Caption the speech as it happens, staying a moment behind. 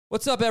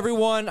What's up,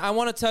 everyone? I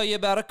want to tell you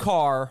about a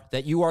car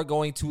that you are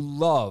going to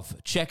love.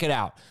 Check it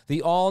out.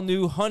 The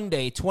all-new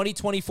Hyundai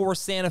 2024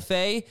 Santa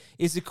Fe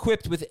is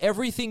equipped with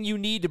everything you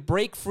need to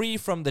break free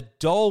from the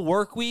dull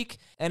work week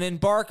and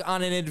embark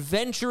on an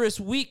adventurous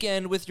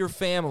weekend with your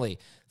family.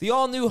 The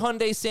all-new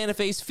Hyundai Santa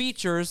Fe's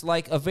features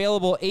like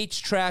available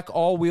H-Track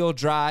all-wheel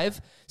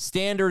drive,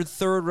 standard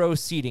third-row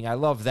seating, I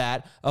love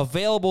that,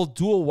 available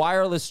dual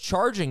wireless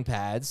charging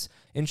pads,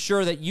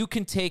 ensure that you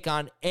can take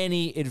on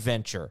any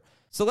adventure.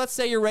 So let's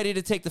say you're ready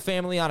to take the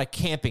family on a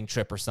camping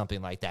trip or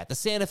something like that. The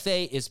Santa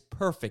Fe is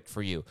perfect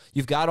for you.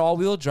 You've got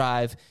all-wheel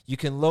drive. You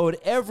can load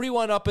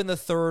everyone up in the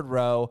third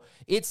row.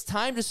 It's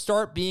time to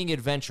start being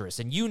adventurous,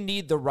 and you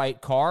need the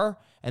right car,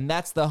 and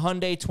that's the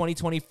Hyundai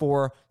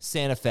 2024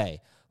 Santa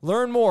Fe.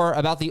 Learn more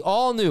about the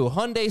all-new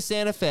Hyundai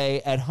Santa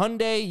Fe at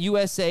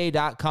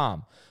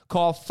HyundaiUSA.com.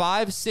 Call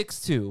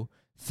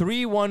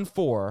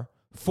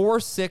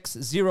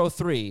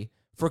 562-314-4603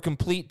 for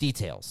complete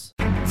details.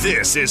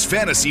 This is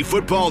Fantasy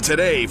Football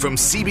Today from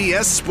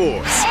CBS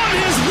Sports. On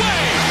his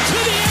way to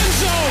the end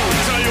zone.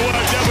 I'll tell you what,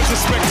 that was a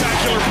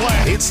spectacular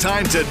play. It's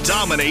time to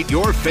dominate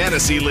your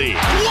fantasy league.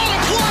 What a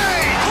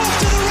play! Off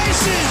to the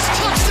races.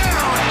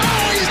 Touchdown.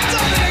 Oh, he's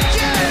done it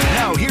again.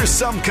 Now here's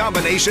some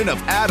combination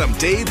of Adam,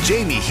 Dave,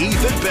 Jamie,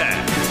 Heath, and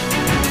Ben.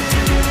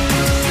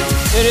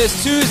 It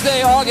is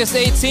Tuesday, August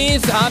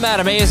 18th. I'm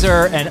Adam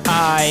Azer, and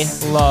I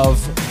love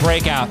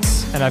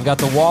breakouts. And I've got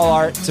the wall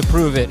art to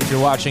prove it if you're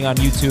watching on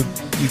YouTube,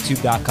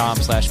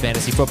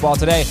 youtube.com/fantasyfootball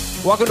today.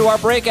 Welcome to our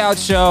breakout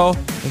show.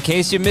 In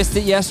case you missed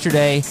it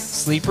yesterday,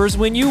 sleepers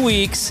win you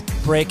weeks,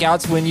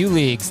 breakouts win you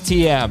leagues.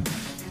 TM.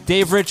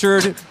 Dave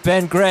Richard,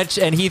 Ben Gretsch,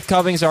 and Heath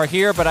Cummings are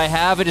here, but I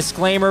have a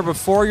disclaimer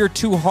before you're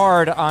too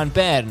hard on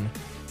Ben.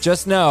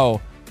 Just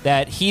know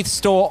that Heath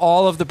stole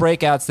all of the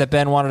breakouts that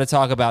Ben wanted to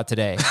talk about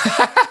today.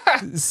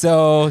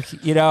 So,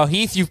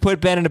 Heath, you've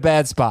put Ben in a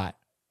bad spot.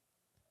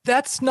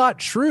 That's not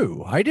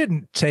true. I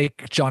didn't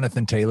take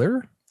Jonathan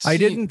Taylor. I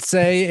didn't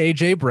say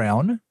A.J.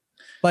 Brown.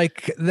 I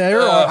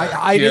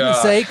didn't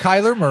say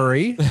Kyler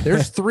Murray.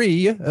 There's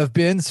three of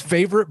Ben's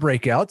favorite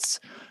breakouts.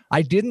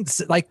 I didn't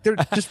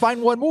just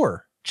find one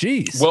more.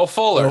 Jeez. Will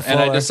Fuller.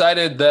 And I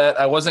decided that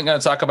I wasn't going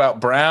to talk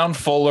about Brown,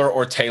 Fuller,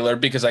 or Taylor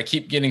because I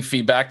keep getting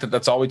feedback that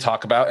that's all we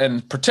talk about.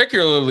 And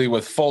particularly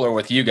with Fuller,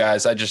 with you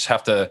guys, I just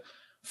have to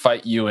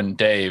fight you and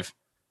Dave.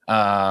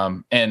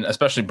 And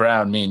especially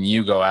Brown, me and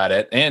you go at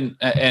it, and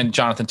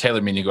Jonathan Taylor,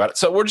 me and you go at it.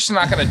 So we're just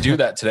not going to do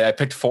that today. I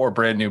picked 4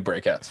 brand new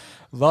breakouts.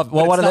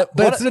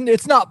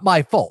 It's not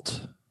my fault.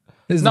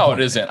 No,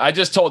 it isn't. I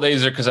just told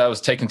Azer because I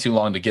was taking too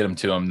long to get him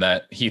to him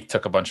that Heath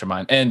took a bunch of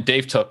mine, and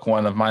Dave took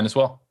one of mine as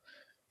well.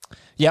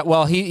 Yeah,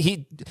 well,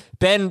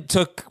 Ben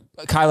took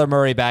Kyler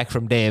Murray back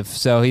from Dave,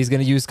 so he's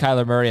going to use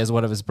Kyler Murray as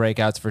one of his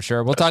breakouts for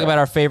sure. We'll talk about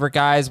our favorite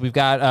guys. We've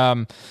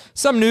got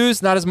some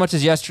news, not as much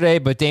as yesterday,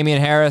 but Damian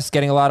Harris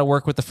getting a lot of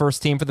work with the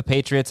first team for the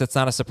Patriots. That's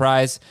not a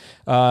surprise.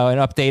 An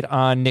update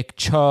on Nick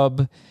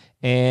Chubb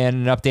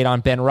and an update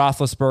on Ben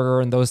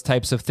Roethlisberger and those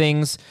types of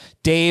things.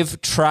 Dave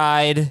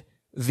tried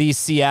the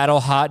Seattle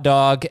hot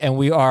dog, and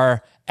we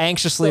are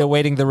anxiously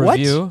awaiting the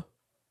review. What?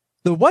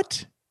 The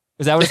what?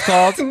 Is that what it's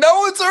called? No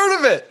one's heard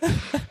of it.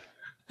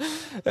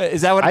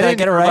 Is that what I didn't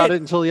get it hear right? about it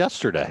until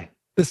yesterday.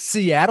 The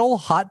Seattle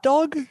hot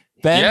dog?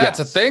 Ben? Yeah, it's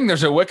a thing.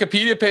 There's a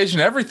Wikipedia page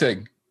and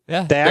everything.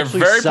 Yeah, They're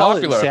very sell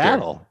popular it up in here.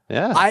 Seattle.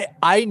 Yeah.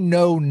 I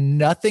know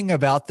nothing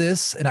about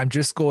this, and I'm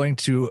just going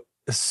to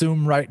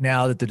assume right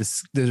now that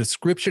the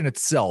description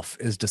itself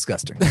is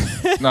disgusting.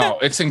 No,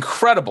 it's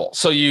incredible.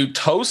 So you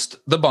toast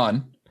the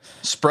bun,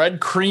 spread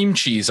cream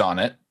cheese on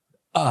it,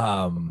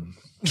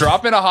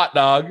 drop in a hot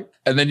dog,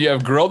 and then you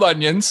have grilled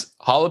onions.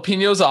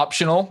 Jalapenos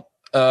optional.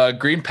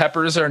 Green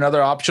peppers are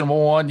another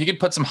optional one. You can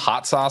put some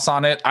hot sauce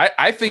on it.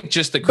 I think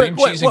just the cream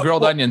cheese and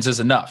grilled onions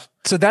is enough.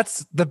 So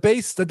that's the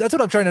base. That's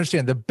what I'm trying to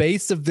understand. The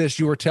base of this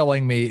you were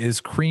telling me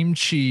is cream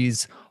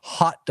cheese,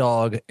 hot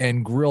dog,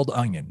 and grilled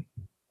onion.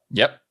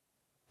 Yep.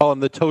 Oh,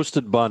 and the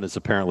toasted bun is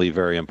apparently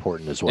very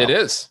important as well. It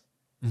is.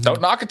 Don't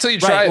knock it till you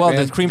try it, well,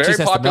 man. the cream Very cheese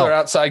has to popular melt.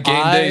 outside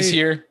game days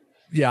here.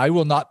 Yeah, I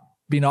will not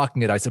be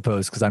knocking it, I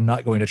suppose, because I'm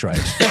not going to try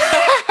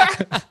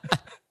it.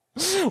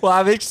 Well,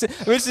 I'm interested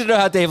to know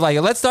how Dave liked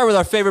it. Let's start with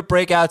our favorite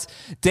breakouts.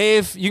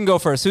 Dave, you can go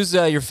first. Who's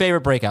your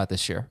favorite breakout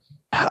this year?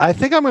 I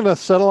think I'm going to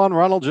settle on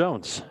Ronald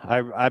Jones.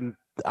 I'm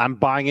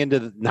buying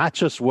into not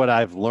just what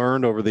I've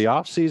learned over the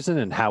offseason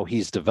and how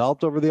he's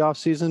developed over the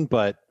offseason,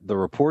 but the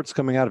reports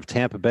coming out of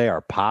Tampa Bay are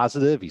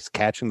positive. He's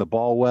catching the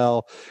ball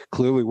well,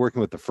 clearly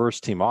working with the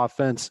first team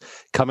offense,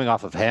 coming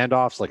off of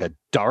handoffs like a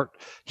dart.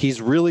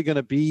 He's really going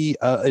to be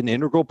an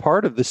integral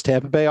part of this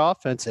Tampa Bay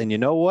offense. And you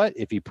know what?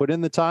 If he put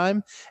in the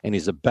time and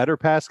he's a better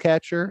pass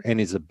catcher and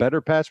he's a better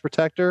pass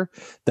protector,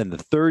 then the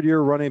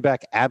third-year running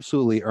back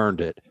absolutely earned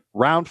it.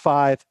 Round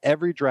 5,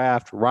 every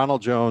draft,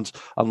 Ronald Jones,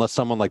 unless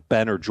someone like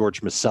Ben or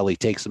George Maselli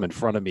takes him in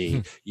front of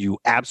me. You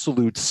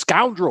absolute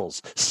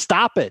scoundrels.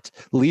 Stop it.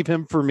 Leave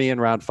him for me in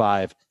round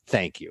 5.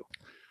 Thank you.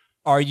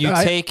 Are you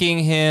taking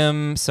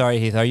him? Sorry,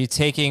 Heath. Are you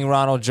taking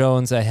Ronald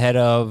Jones ahead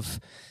of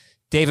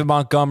David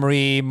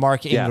Montgomery,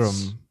 Mark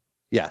Ingram?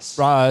 Yes.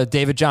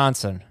 David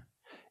Johnson?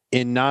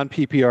 In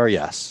non-PPR,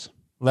 yes.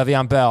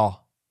 Le'Veon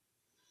Bell.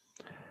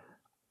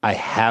 I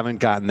haven't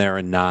gotten there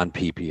in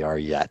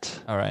non-PPR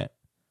yet. All right.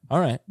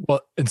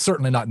 Well, and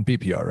certainly not in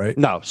PPR, right?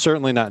 No,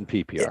 certainly not in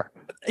PPR.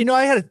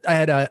 I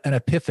had an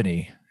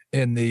epiphany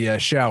in the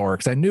shower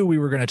because I knew we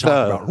were going to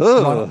talk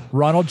about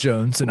Ronald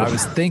Jones, and I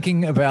was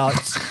thinking about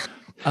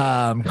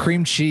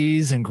cream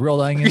cheese and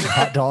grilled onions and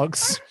hot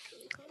dogs.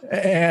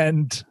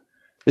 And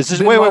This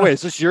is wait.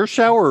 Is this your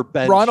shower or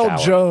Ben's Ronald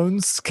shower?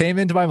 Jones came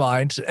into my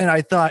mind, and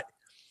I thought,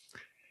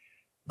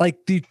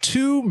 like, the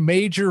two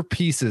major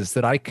pieces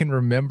that I can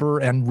remember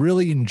and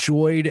really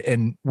enjoyed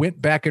and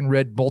went back and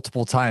read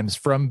multiple times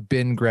from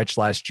Ben Gretsch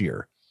last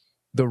year,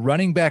 the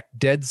running back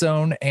dead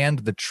zone and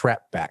the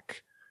trap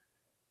back.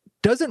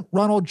 Doesn't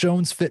Ronald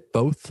Jones fit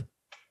both?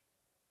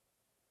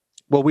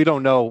 Well, we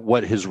don't know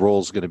what his role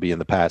is going to be in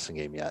the passing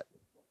game yet.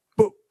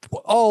 But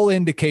all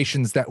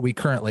indications that we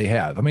currently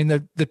have. I mean,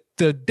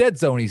 the dead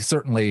zone he's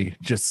certainly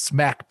just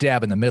smack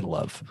dab in the middle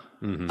of.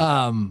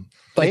 Mm-hmm.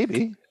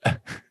 Maybe.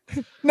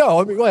 No,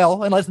 I mean,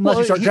 unless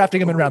you start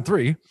drafting him in round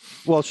 3.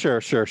 Well,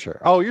 sure.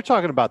 Oh, you're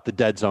talking about the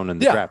dead zone in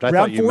the draft. I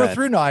round thought you 4 meant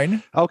through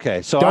 9.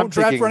 Okay, so don't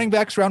draft running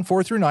backs round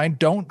 4 through 9.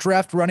 Don't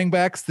draft running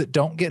backs that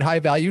don't get high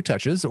value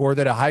touches or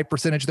that a high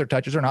percentage of their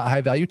touches are not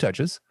high value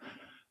touches.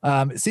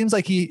 It seems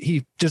like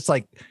he just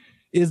like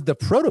is the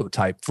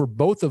prototype for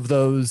both of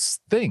those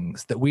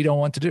things that we don't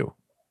want to do.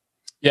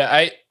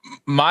 Yeah,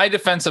 my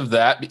defense of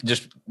that,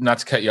 just not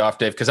to cut you off,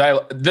 Dave, because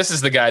this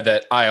is the guy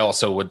that I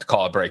also would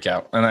call a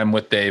breakout, and I'm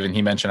with Dave, and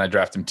he mentioned I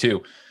draft him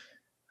too.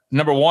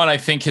 Number one, I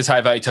think his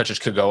high value touches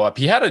could go up.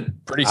 He had a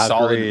pretty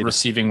solid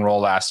receiving role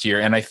last year,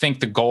 and I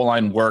think the goal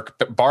line work.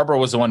 But Barbara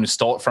was the one who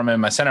stole it from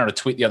him. I sent out a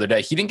tweet the other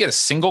day. He didn't get a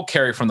single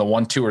carry from the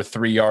 1, 2, or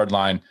 3 yard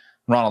line.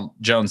 Ronald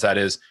Jones, that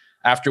is,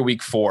 after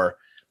week 4,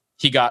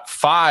 he got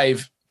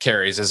 5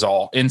 carries is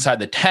all inside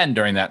the 10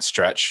 during that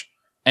stretch.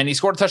 And he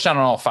scored a touchdown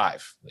on all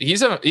 5.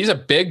 He's a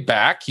big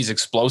back. He's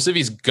explosive.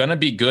 He's gonna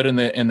be good in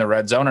the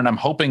red zone, and I'm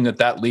hoping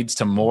that leads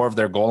to more of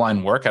their goal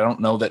line work. I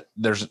don't know that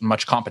there's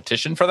much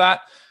competition for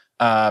that.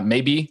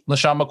 Maybe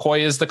LaShawn McCoy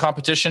is the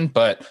competition,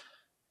 but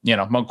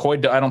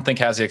McCoy I don't think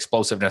has the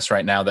explosiveness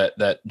right now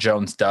that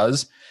Jones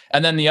does.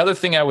 And then the other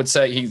thing I would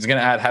say, he's going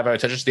to add high value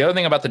touches. The other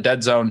thing about the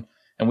dead zone,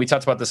 and we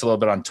talked about this a little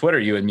bit on Twitter,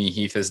 you and me,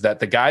 Heath, is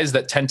that the guys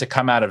that tend to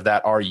come out of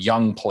that are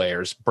young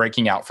players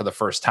breaking out for the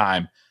first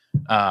time.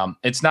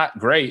 It's not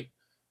great,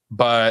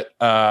 but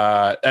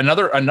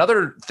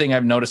another thing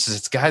I've noticed is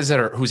it's guys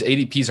whose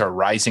ADPs are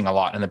rising a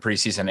lot in the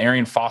preseason.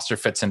 Arian Foster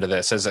fits into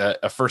this as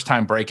a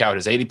first-time breakout.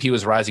 His ADP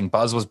was rising,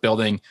 buzz was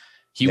building.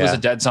 He was a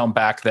dead zone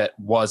back that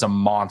was a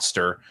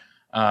monster.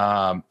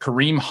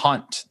 Kareem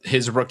Hunt,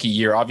 his rookie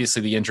year,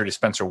 obviously the injury to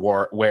Spencer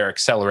Ware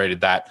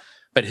accelerated that,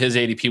 but his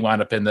ADP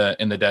wound up in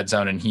the dead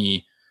zone, and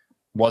he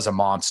was a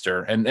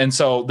monster. And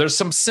so there's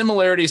some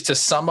similarities to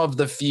some of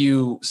the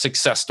few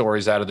success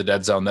stories out of the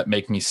dead zone that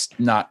make me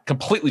not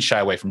completely shy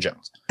away from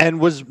Jones. And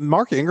was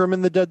Mark Ingram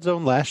in the dead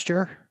zone last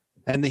year?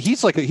 And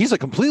he's a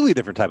completely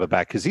different type of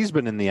back because he's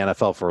been in the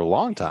NFL for a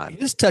long time.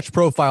 His touch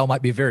profile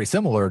might be very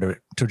similar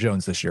to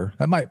Jones this year.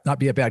 That might not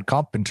be a bad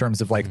comp in terms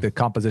of like the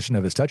composition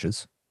of his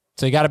touches.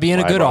 So you got to be in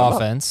a good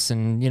offense,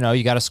 and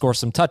you got to score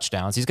some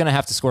touchdowns. He's going to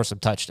have to score some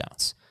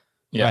touchdowns,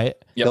 right?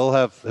 Yep.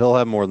 He'll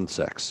have more than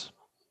 6.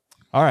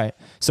 All right.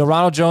 So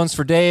Ronald Jones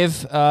for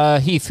Dave.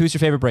 Heath, who's your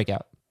favorite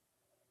breakout?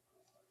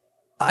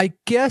 I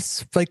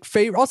guess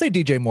I'll say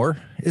DJ Moore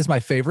is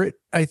my favorite.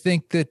 I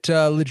think that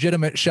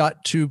legitimate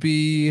shot to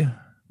be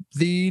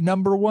the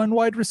number 1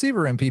 wide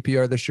receiver in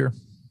PPR this year.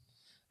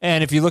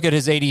 And if you look at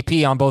his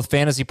ADP on both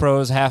Fantasy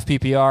Pros, half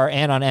PPR,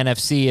 and on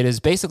NFC, it is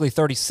basically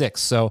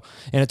 36. So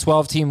in a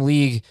 12-team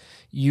league,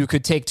 you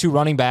could take 2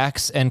 running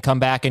backs and come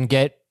back and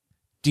get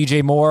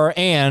DJ Moore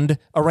and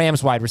a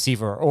Rams wide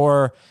receiver,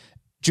 or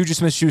Juju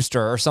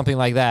Smith-Schuster or something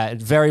like that.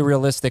 Very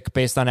realistic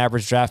based on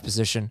average draft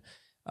position.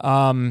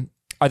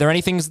 Are there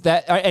anything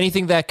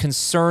that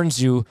concerns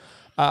you?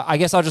 I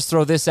guess I'll just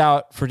throw this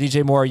out for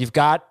DJ Moore. You've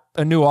got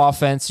a new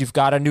offense. You've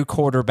got a new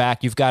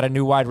quarterback. You've got a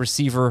new wide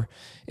receiver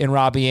in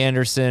Robbie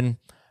Anderson.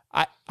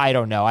 I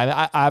don't know.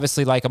 I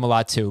obviously like him a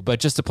lot too, but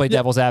just to play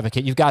devil's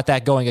advocate, you've got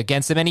that going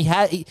against him. And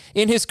he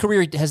in his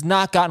career, he has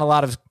not gotten a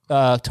lot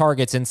of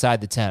targets inside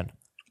the 10.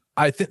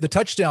 I think the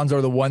touchdowns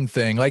are the one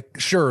thing. Like,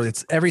 sure,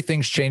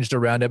 everything's changed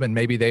around him, and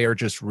maybe they are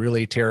just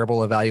really terrible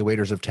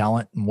evaluators of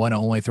talent and want to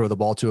only throw the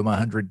ball to him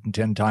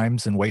 110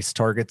 times and waste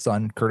targets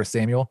on Curtis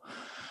Samuel.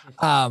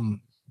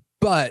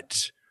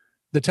 But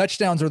the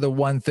touchdowns are the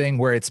one thing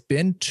where it's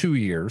been 2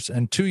 years,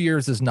 and 2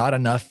 years is not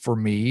enough for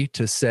me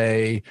to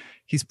say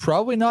he's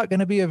probably not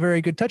going to be a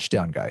very good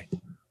touchdown guy.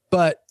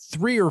 But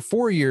 3 or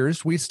 4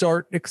 years, we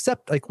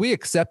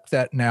accept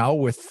that now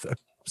with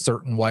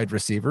certain wide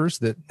receivers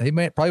that they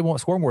probably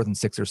won't score more than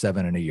 6 or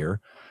 7 in a year.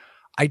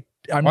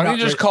 Why don't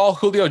you just call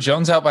Julio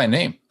Jones out by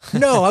name?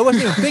 No, I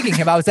wasn't even thinking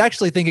him. I was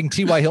actually thinking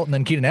T.Y. Hilton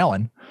and Keenan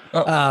Allen.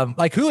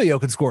 Julio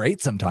can score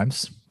 8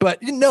 sometimes,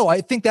 but no,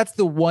 I think that's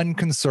the one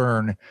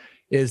concern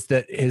is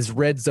that his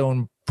red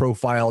zone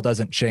profile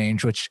doesn't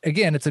change, which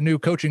again, it's a new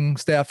coaching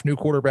staff, new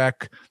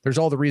quarterback. There's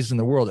all the reason in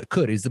the world it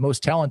could. He's the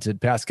most talented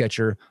pass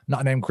catcher,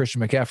 not named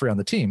Christian McCaffrey on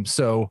the team.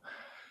 So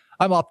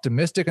I'm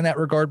optimistic in that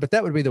regard, but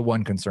that would be the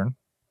one concern.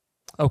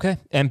 Okay.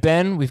 And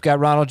Ben, we've got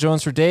Ronald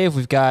Jones for Dave.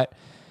 We've got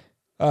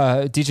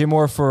DJ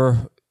Moore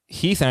for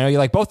Heath. And I know you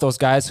like both those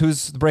guys.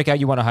 Who's the breakout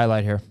you want to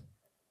highlight here?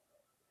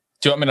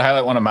 Do you want me to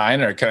highlight one of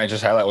mine, or can I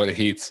just highlight one of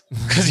Heath's?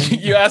 Because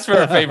you asked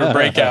for a favorite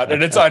breakout,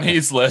 and it's on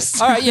Heath's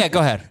list. All right, yeah, go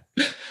ahead.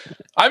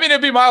 I mean,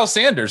 it'd be Miles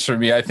Sanders for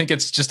me. I think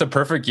it's just a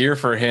perfect year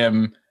for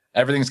him.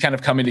 Everything's kind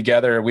of coming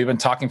together. We've been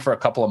talking for a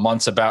couple of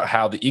months about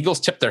how the Eagles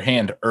tipped their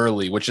hand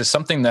early, which is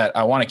something that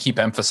I want to keep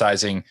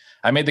emphasizing.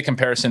 I made the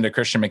comparison to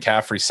Christian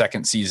McCaffrey's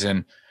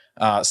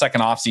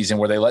second off season,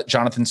 where they let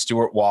Jonathan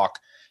Stewart walk.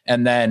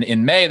 And then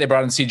in May, they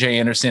brought in CJ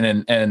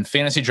Anderson, and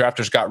fantasy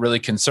drafters got really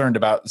concerned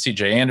about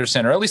CJ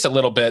Anderson, or at least a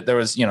little bit. There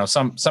was,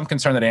 some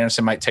concern that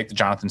Anderson might take the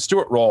Jonathan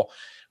Stewart role,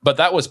 but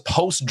that was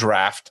post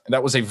draft.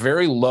 That was a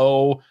very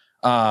low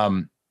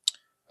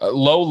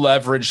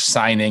leverage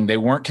signing. They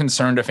weren't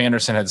concerned if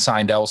Anderson had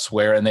signed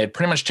elsewhere, and they had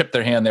pretty much tipped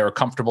their hand. They were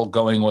comfortable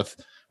going with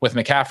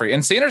McCaffrey.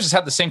 And Sanders has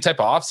had the same type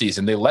of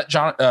offseason. They let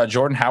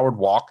Jordan Howard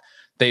walk.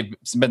 They've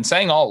been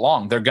saying all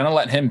along, they're going to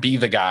let him be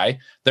the guy.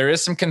 There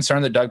is some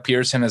concern that Doug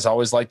Peterson has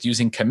always liked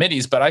using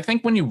committees, but I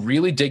think when you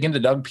really dig into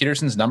Doug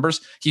Peterson's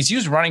numbers, he's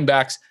used running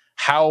backs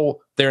how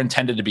they're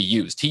intended to be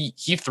used.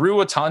 He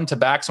threw a ton to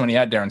backs when he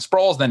had Darren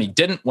Sproles, then he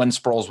didn't when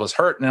Sproles was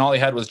hurt, and all he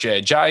had was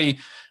Jay Ajayi,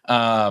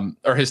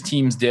 or his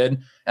teams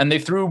did. And they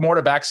threw more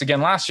to backs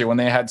again last year when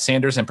they had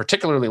Sanders, and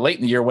particularly late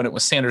in the year when it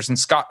was Sanders and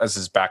Scott as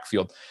his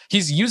backfield.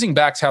 He's using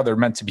backs how they're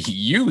meant to be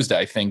used,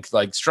 I think,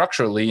 like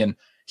structurally, and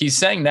he's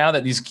saying now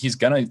that he's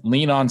going to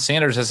lean on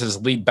Sanders as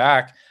his lead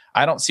back.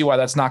 I don't see why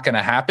that's not going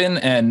to happen.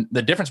 And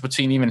the difference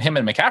between even him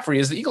and McCaffrey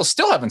is the Eagles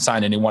still haven't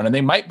signed anyone, and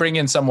they might bring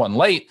in someone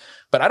late,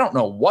 but I don't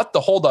know what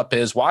the holdup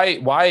is,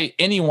 why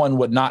anyone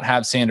would not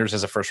have Sanders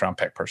as a first-round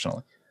pick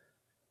personally.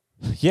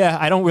 Yeah,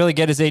 I don't really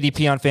get his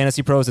ADP on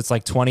Fantasy Pros. It's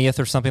like 20th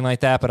or something like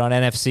that, but on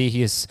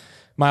NFC,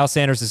 Miles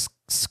Sanders is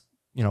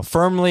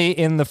firmly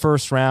in the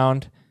first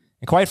round.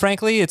 And quite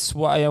frankly, it's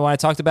why when I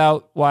talked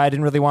about why I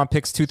didn't really want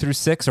picks 2 through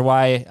 6, or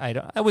why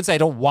I would say I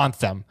don't want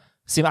them.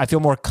 See, I feel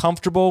more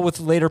comfortable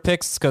with later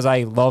picks because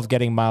I love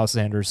getting Miles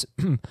Sanders.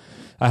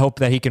 I hope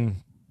that he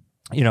can,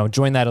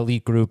 join that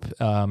elite group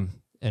and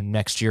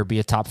next year be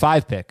a top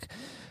 5 pick.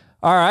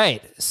 All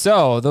right,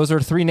 so those are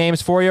 3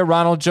 names for you: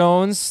 Ronald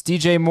Jones,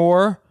 DJ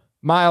Moore,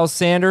 Miles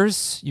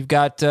Sanders. You've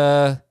got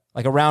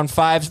like a round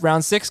 5,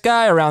 round 6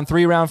 guy, a round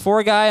 3, round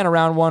 4 guy, and a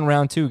round 1,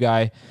 round 2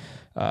 guy.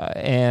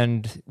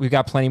 And we've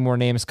got plenty more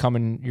names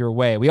coming your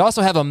way. We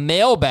also have a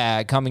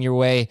mailbag coming your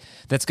way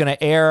that's going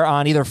to air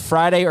on either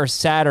Friday or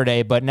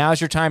Saturday, but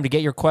now's your time to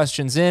get your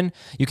questions in.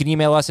 You can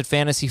email us at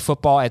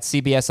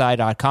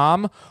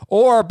fantasyfootball@cbsi.com,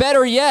 or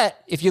better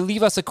yet, if you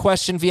leave us a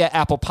question via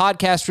Apple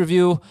Podcast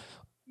review,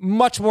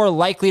 much more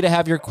likely to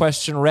have your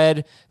question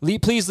read.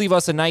 Please leave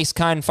us a nice,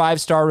 kind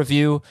 5-star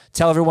review.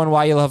 Tell everyone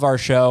why you love our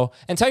show,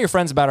 and tell your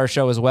friends about our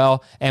show as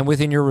well. And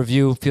within your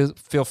review,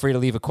 feel free to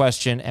leave a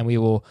question, and we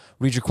will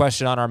read your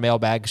question on our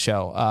mailbag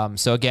show.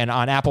 So again,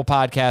 on Apple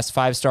Podcasts,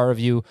 5-star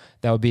review,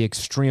 that would be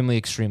extremely,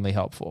 extremely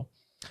helpful.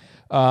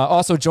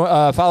 Also,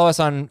 follow us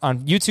on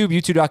YouTube,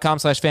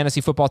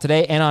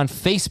 youtube.com/fantasyfootballtoday, and on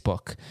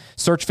Facebook.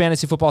 Search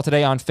Fantasy Football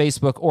Today on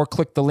Facebook, or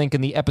click the link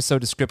in the episode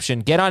description.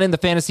 Get on in the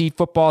Fantasy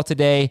Football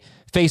Today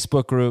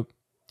Facebook group.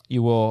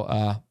 You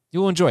will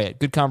enjoy it.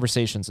 Good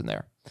conversations in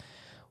there.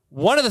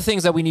 One of the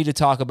things that we need to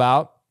talk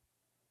about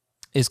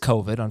is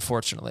COVID,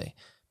 unfortunately.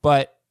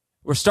 But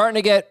we're starting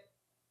to get,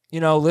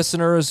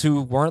 listeners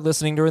who weren't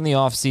listening during the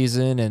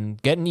offseason and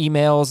getting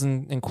emails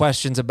and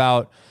questions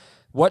about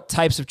what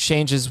types of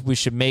changes we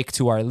should make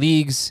to our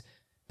leagues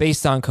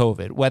based on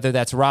COVID, whether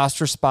that's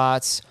roster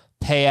spots,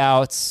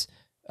 payouts,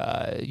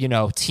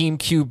 team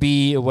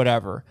QB, or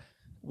whatever.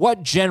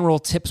 What general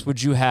tips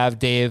would you have,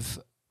 Dave,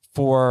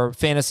 for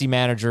fantasy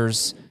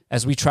managers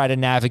as we try to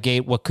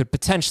navigate what could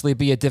potentially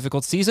be a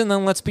difficult season?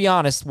 Then let's be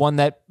honest, one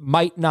that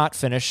might not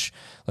finish.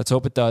 Let's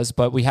hope it does,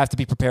 but we have to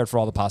be prepared for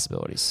all the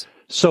possibilities.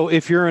 So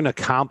if you're in a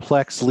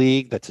complex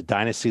league, that's a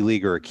dynasty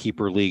league or a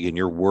keeper league, and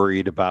you're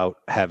worried about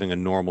having a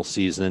normal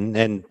season,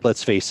 and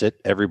let's face it,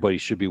 everybody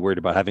should be worried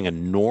about having a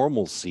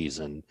normal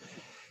season,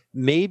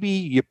 maybe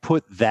you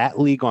put that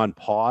league on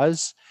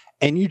pause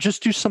and you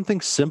just do something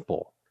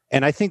simple.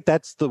 And I think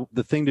that's the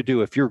thing to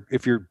do. If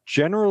you're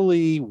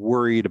generally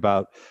worried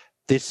about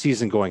this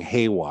season going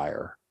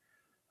haywire,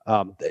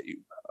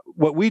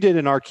 what we did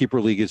in our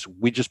keeper league is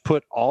we just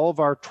put all of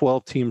our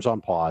 12 teams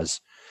on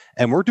pause.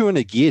 And we're doing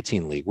a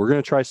guillotine league. We're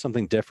going to try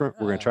something different.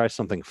 We're going to try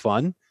something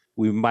fun.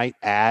 We might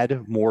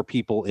add more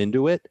people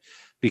into it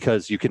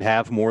because you can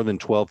have more than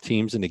 12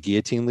 teams in a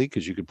guillotine league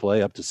because you could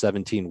play up to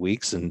 17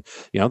 weeks. And,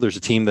 there's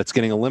a team that's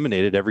getting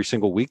eliminated every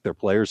single week. Their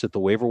players hit the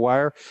waiver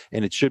wire,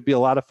 and it should be a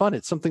lot of fun.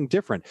 It's something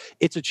different.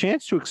 It's a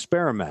chance to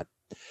experiment.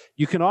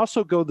 You can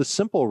also go the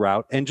simple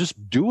route and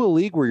just do a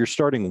league where you're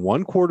starting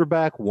 1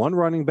 quarterback, 1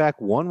 running back,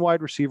 1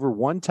 wide receiver,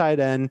 1 tight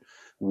end,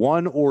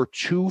 1 or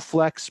 2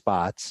 flex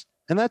spots,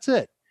 and that's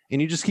it.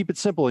 And you just keep it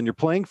simple. And you're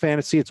playing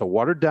fantasy. It's a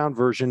watered down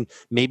version.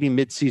 Maybe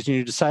midseason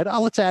you decide,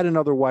 let's add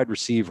another wide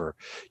receiver.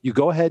 You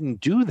go ahead and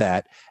do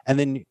that. And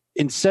then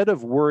instead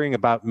of worrying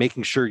about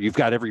making sure you've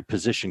got every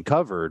position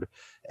covered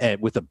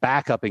with a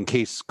backup in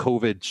case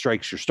COVID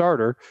strikes your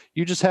starter,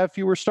 you just have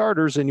fewer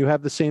starters and you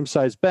have the same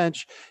size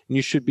bench and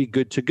you should be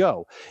good to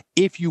go.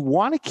 If you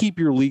want to keep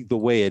your league the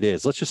way it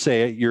is, let's just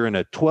say you're in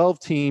a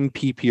 12-team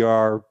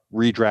PPR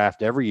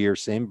redraft every year,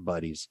 same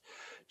buddies,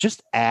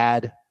 just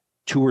add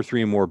 2 or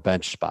 3 more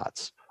bench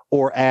spots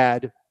or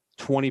add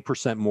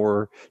 20%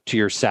 more to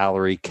your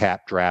salary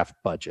cap draft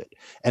budget.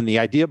 And the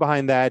idea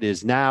behind that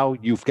is now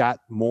you've got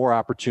more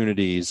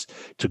opportunities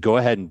to go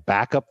ahead and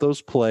back up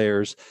those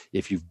players.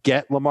 If you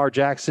get Lamar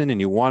Jackson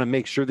and you want to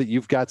make sure that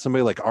you've got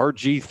somebody like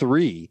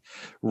RG3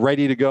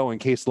 ready to go in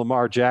case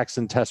Lamar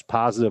Jackson tests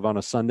positive on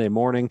a Sunday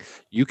morning,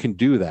 you can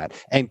do that.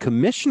 And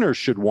commissioners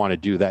should want to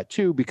do that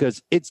too,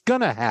 because it's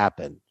going to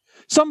happen.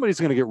 Somebody's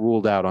going to get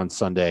ruled out on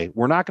Sunday.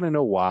 We're not going to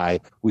know why.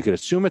 We could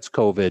assume it's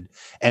COVID,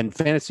 and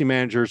fantasy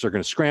managers are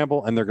going to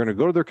scramble and they're going to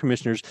go to their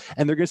commissioners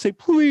and they're going to say,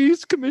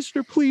 please,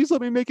 commissioner, please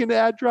let me make an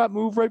ad drop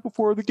move right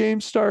before the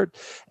game start.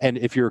 And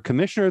if you're a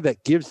commissioner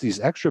that gives these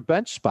extra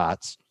bench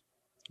spots,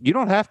 you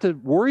don't have to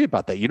worry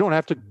about that. You don't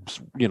have to,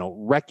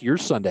 wreck your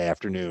Sunday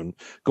afternoon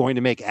going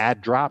to make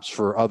ad drops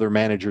for other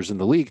managers in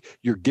the league.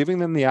 You're giving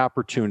them the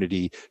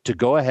opportunity to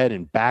go ahead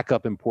and back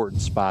up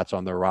important spots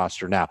on their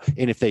roster now.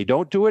 And if they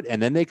don't do it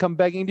and then they come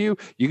begging to you,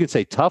 you can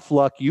say, tough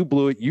luck. You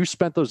blew it. You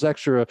spent those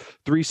extra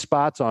 3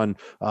 spots on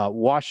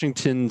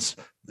Washington's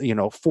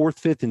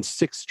 4th, 5th, and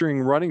 6th string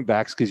running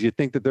backs because you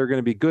think that they're going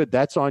to be good.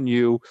 That's on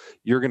you.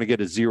 You're going to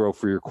get a 0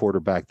 for your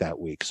quarterback that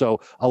week. So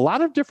a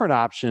lot of different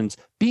options.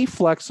 Be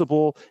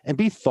flexible and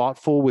be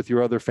thoughtful with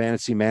your other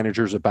fantasy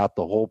managers about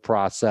the whole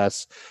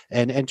process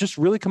and just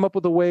really come up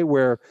with a way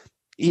where,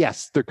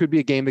 yes, there could be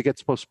a game that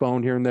gets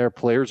postponed here and there.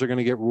 Players are going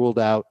to get ruled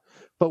out,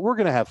 but we're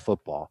going to have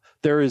football.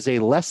 There is a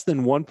less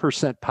than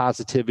 1%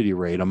 positivity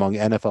rate among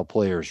NFL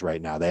players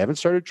right now. They haven't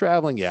started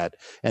traveling yet,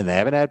 and they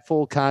haven't had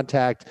full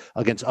contact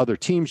against other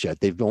teams yet.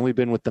 They've only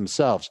been with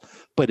themselves.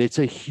 But it's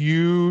a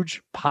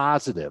huge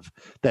positive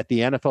that the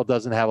NFL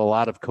doesn't have a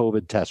lot of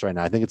COVID tests right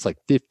now. I think it's like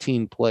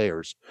 15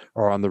 players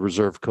are on the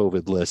reserve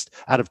COVID list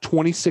out of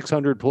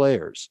 2,600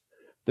 players.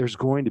 There's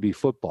going to be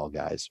football,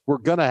 guys. We're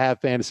going to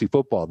have fantasy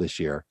football this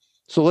year.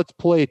 So let's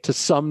play to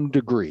some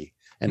degree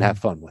and have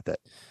fun with it.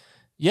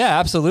 Yeah,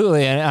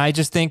 absolutely. And I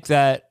just think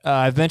that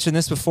I've mentioned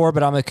this before,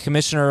 but I'm a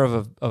commissioner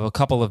of a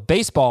couple of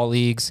baseball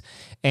leagues,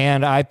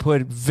 and I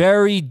put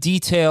very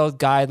detailed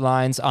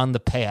guidelines on the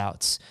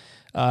payouts.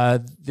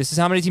 This is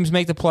how many teams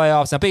make the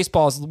playoffs. Now,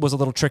 baseball was a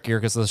little trickier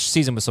because the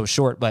season was so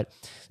short, but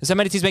this is how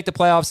many teams make the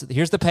playoffs.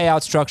 Here's the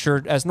payout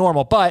structure as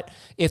normal. But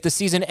if the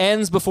season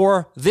ends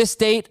before this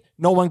date,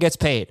 no one gets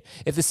paid.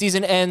 If the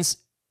season ends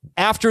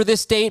after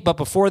this date, but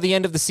before the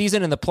end of the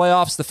season and the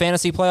playoffs, the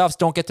fantasy playoffs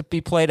don't get to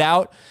be played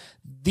out,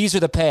 these are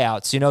the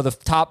payouts. The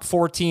top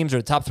 4 teams or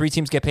the top 3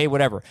 teams get paid,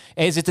 whatever.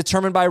 Is it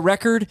determined by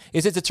record?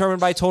 Is it determined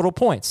by total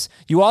points?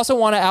 You also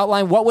want to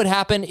outline what would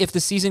happen if the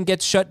season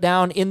gets shut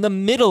down in the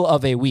middle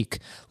of a week.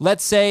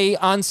 Let's say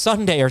on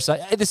Sunday or so.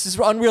 This is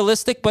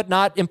unrealistic, but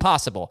not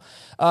impossible.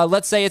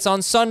 Let's say it's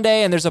on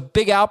Sunday and there's a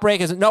big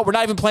outbreak. No, we're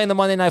not even playing the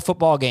Monday Night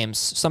Football games,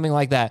 something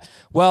like that.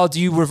 Well, do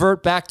you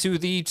revert back to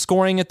the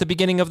scoring at the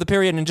beginning of the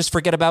period and just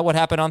forget about what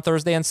happened on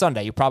Thursday and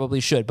Sunday? You probably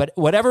should. But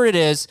whatever it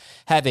is,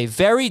 have a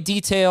very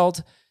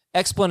detailed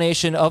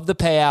explanation of the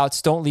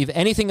payouts. Don't leave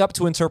anything up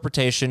to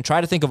interpretation.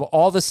 Try to think of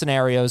all the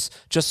scenarios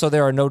just so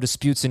there are no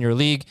disputes in your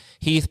league.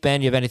 Heath,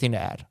 Ben, you have anything to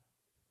add?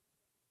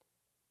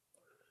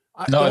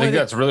 No, I think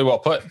that's really well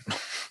put.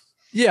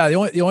 Yeah, the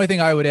only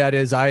thing I would add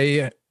is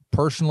I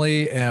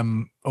personally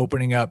am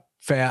opening up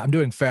Fab. I'm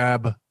doing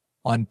Fab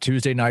on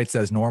Tuesday nights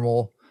as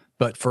normal,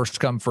 but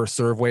first come, first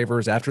serve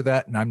waivers after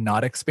that, and I'm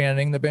not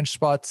expanding the bench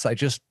spots.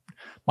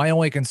 My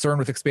only concern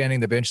with expanding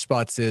the bench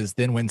spots is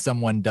then when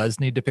someone does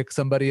need to pick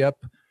somebody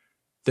up,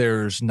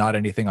 there's not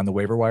anything on the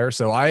waiver wire.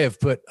 So I have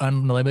put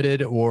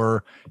unlimited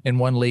or in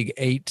one league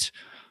 8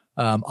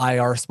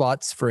 IR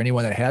spots for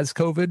anyone that has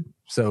COVID.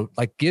 So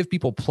give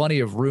people plenty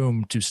of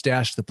room to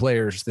stash the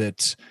players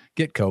that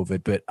get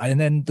COVID. And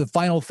then the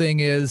final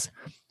thing is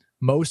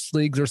most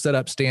leagues are set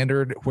up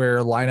standard where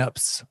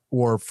lineups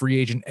or free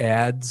agent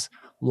ads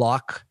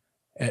lock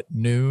at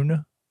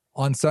noon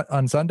on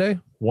Sunday,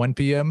 1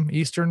 p.m.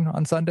 Eastern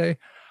on Sunday.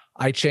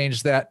 I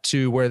changed that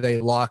to where they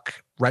lock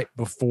right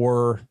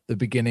before the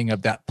beginning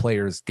of that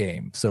player's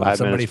game. So if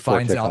somebody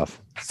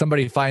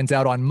finds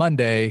out on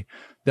Monday,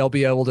 they'll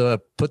be able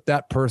to put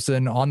that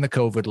person on the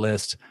COVID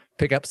list,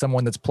 pick up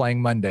someone that's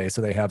playing Monday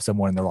so they have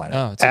someone in their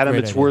lineup. Adam,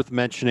 it's worth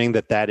mentioning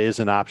that is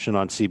an option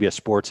on CBS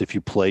Sports. If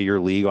you play your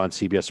league on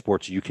CBS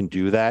Sports, you can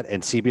do that.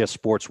 And CBS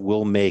Sports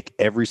will make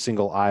every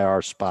single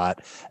IR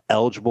spot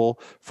eligible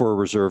for a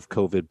reserve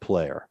COVID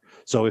player.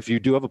 So if you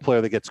do have a player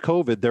that gets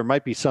COVID, there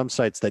might be some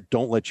sites that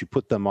don't let you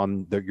put them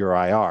on your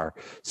IR.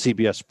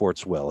 CBS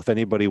Sports will. If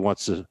anybody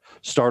wants to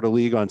start a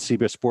league on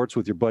CBS Sports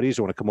with your buddies,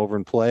 you want to come over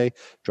and play,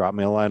 drop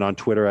me a line on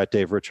Twitter at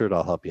Dave Richard.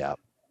 I'll help you out.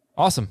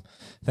 Awesome.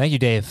 Thank you,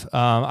 Dave.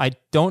 I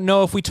don't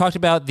know if we talked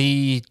about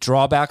the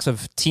drawbacks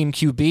of Team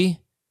QB.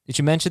 Did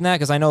you mention that?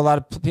 Because I know a lot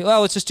of people,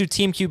 let's just do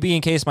Team QB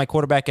in case my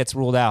quarterback gets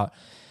ruled out.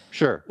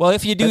 Sure. Well,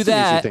 if you do That's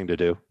that, an easy thing to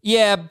do.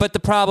 Yeah, but the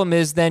problem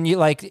is then you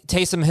like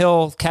Taysom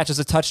Hill catches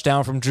a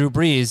touchdown from Drew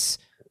Brees.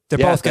 They're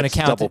both going to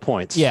count double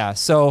points. Yeah.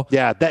 So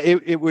that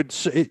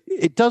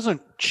it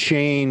doesn't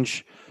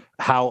change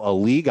how a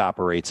league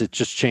operates. It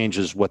just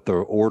changes what the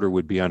order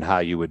would be on how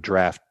you would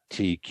draft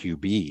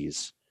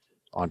TQBs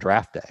on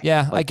draft day.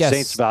 Yeah, I guess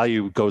Saints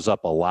value goes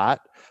up a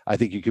lot. I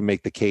think you can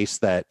make the case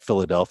that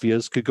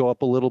Philadelphia's could go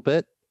up a little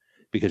bit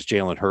because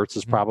Jalen Hurts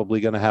is probably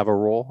going to have a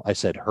role. I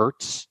said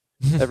Hurts,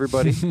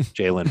 everybody.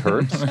 Jalen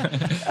Hurts.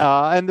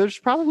 And there's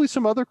probably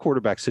some other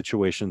quarterback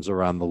situations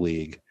around the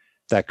league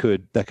that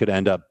could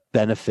end up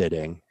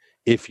benefiting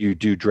if you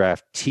do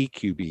draft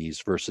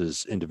TQBs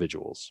versus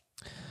individuals.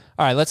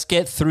 All right, let's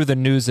get through the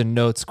news and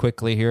notes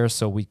quickly here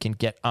so we can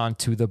get on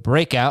to the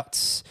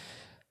breakouts.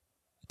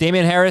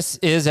 Damian Harris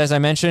is, as I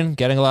mentioned,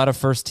 getting a lot of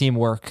first team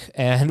work.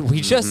 And we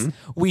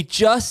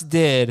just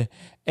did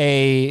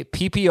a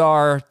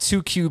PPR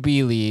 2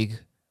 QB league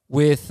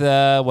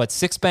with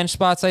 6 bench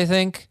spots, I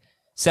think,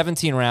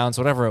 17 rounds,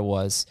 whatever it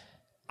was.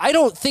 I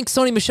don't think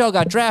Sony Michel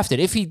got drafted.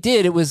 If he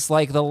did, it was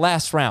like the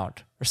last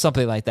round or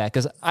something like that.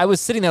 Because I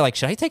was sitting there like,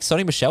 should I take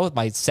Sony Michel with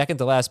my second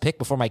to last pick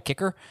before my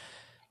kicker?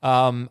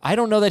 I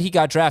don't know that he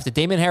got drafted.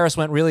 Damian Harris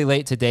went really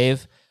late to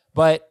Dave,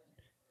 but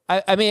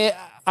I mean,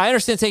 I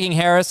understand taking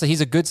Harris. He's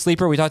a good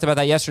sleeper. We talked about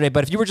that yesterday.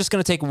 But if you were just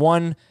going to take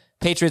one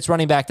Patriots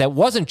running back that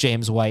wasn't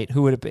James White,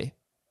 who would it be?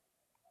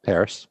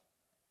 Harris.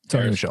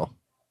 Sony Michel.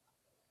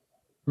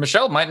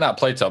 Michel might not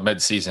play till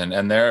midseason,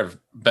 and there have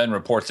been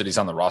reports that he's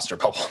on the roster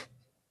bubble.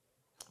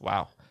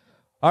 Wow.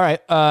 All right.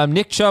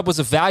 Nick Chubb was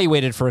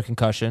evaluated for a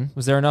concussion.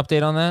 Was there an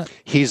update on that?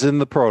 He's in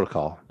the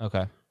protocol.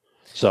 Okay.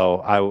 So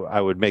I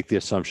would make the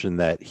assumption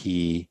that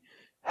he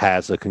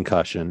has a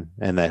concussion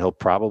and that he'll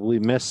probably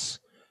miss,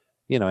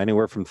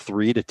 anywhere from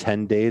 3 to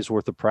 10 days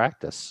worth of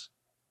practice.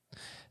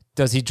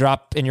 Does he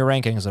drop in your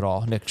rankings at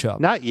all, Nick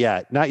Chubb? Not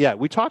yet.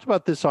 We talked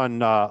about this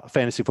on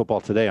Fantasy Football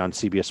Today on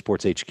CBS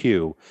Sports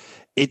HQ.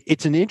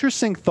 It's an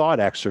interesting thought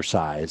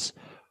exercise.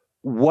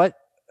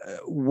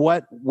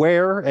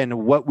 Where,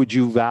 and what would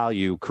you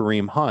value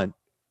Kareem Hunt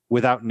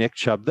without Nick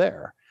Chubb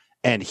there?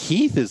 And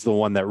Heath is the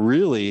one that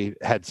really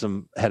had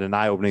an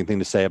eye-opening thing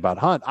to say about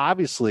Hunt.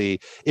 Obviously,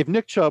 if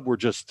Nick Chubb were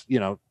just,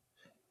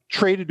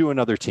 traded to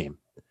another team,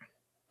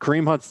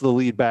 Kareem Hunt's the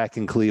lead back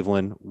in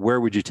Cleveland. Where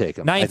would you take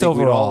him? Ninth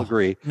overall. We'd all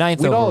agree.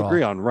 We'd all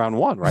agree on round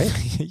 1, right?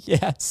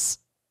 Yes.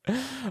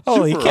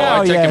 Holy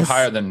cow! I'd take him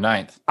higher than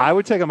 9th. I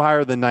would take him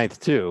higher than 9th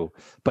too,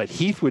 but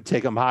Heath would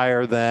take him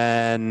higher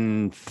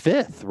than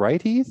 5th,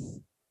 right, Heath?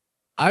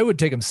 I would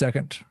take him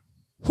 2nd.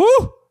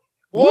 Whoo!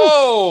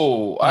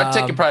 Whoa! I'd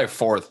take him probably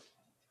 4th.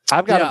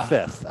 I've got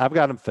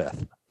him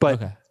 5th.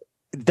 But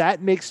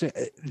that makes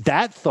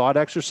that thought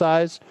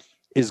exercise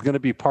is going to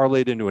be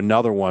parlayed into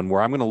another one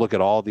where I'm going to look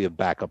at all the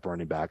backup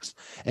running backs.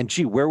 And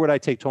where would I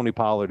take Tony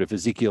Pollard if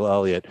Ezekiel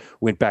Elliott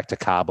went back to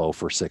Cabo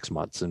for 6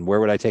 months? And where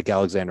would I take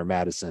Alexander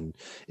Mattison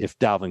if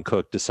Dalvin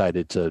Cook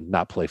decided to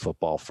not play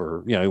football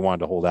for, he wanted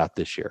to hold out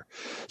this year?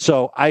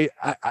 So I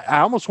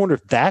almost wonder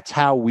if that's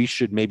how we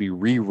should maybe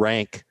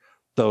re-rank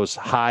those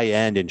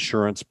high-end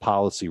insurance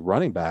policy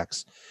running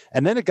backs.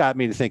 And then it got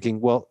me to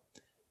thinking, well,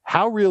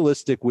 how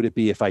realistic would it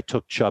be if I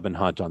took Chubb and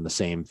Hunt on the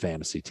same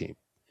fantasy team?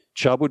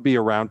 Chubb would be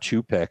a round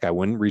 2 pick. I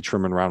wouldn't reach for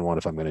him in round 1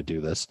 if I'm going to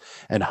do this.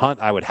 And Hunt,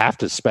 I would have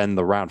to spend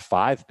the round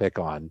 5 pick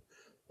on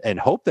and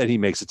hope that he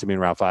makes it to me in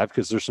round 5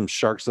 because there's some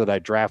sharks that I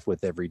draft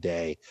with every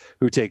day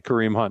who take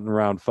Kareem Hunt in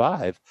round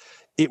 5.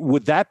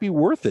 Would that be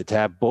worth it to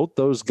have both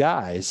those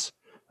guys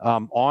in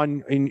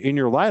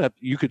your lineup?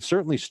 You could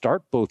certainly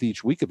start both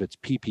each week if it's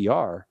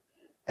PPR.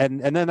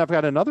 And then I've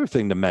got another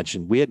thing to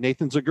mention. We had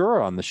Nathan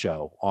Zagura on the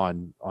show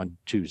on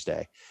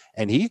Tuesday,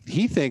 and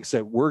he thinks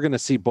that we're going to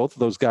see both of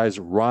those guys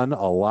run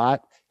a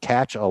lot,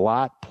 catch a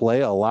lot,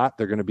 play a lot.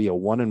 They're going to be a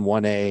 1 and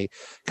 1A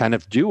kind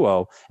of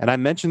duo. And I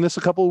mentioned this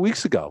a couple of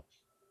weeks ago.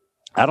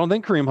 I don't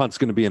think Kareem Hunt's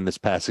going to be in this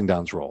passing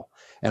downs role.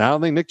 And I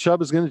don't think Nick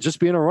Chubb is going to just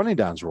be in a running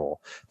downs role.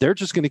 They're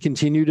just going to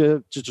continue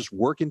to just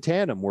work in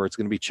tandem where it's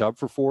going to be Chubb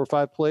for 4 or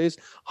 5 plays,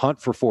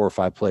 Hunt for 4 or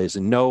 5 plays,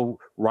 and no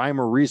rhyme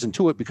or reason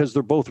to it because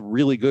they're both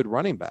really good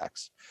running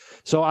backs.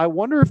 So I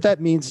wonder if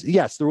that means,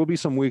 yes, there will be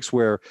some weeks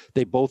where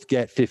they both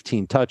get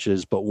 15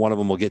 touches, but one of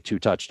them will get 2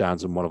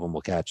 touchdowns and one of them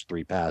will catch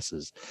 3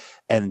 passes.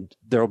 And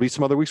there will be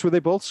some other weeks where they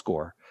both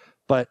score.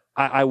 But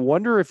I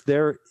wonder if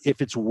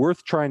it's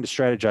worth trying to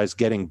strategize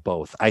getting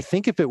both. I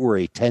think if it were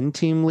a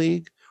 10-team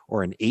league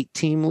or an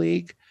 8-team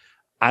league,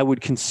 I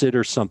would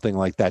consider something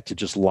like that to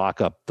just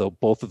lock up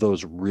both of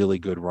those really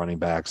good running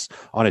backs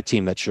on a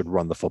team that should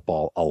run the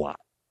football a lot.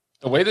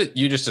 The way that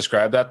you just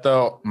described that,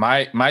 though,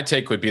 my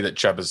take would be that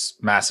Chubb is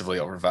massively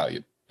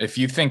overvalued. If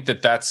you think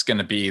that that's going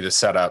to be the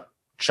setup,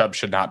 Chubb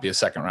should not be a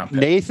second-round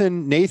pick.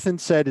 Nathan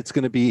said it's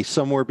going to be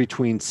somewhere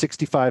between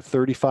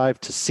 65-35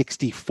 to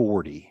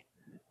 60-40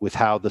 with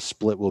how the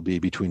split will be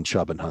between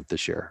Chubb and Hunt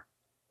this year.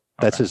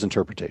 That's his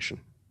interpretation.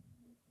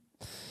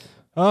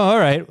 Oh, all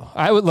right.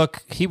 I would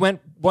look. He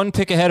went one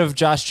pick ahead of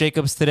Josh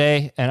Jacobs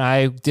today, and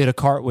I did a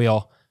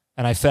cartwheel,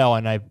 and I fell,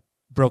 and I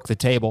broke the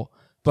table.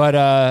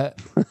 But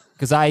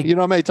because You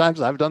know how many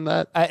times I've done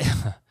that?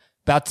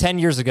 about 10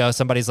 years ago,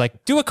 somebody's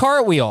like, do a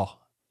cartwheel.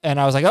 And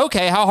I was like,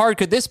 okay, how hard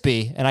could this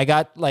be? And I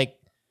got like,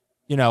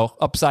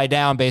 upside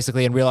down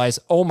basically and realized,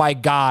 oh my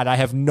God, I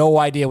have no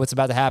idea what's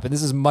about to happen.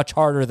 This is much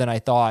harder than I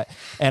thought.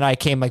 And I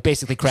came like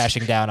basically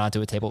crashing down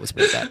onto a table. It was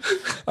pretty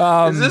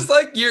bad. Is this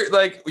like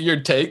your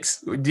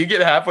takes? Do you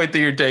get halfway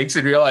through your takes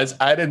and realize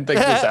I didn't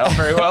think this out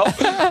very well?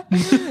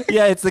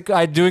 Yeah, it's the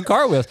guy doing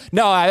cartwheels.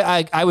 No,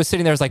 I was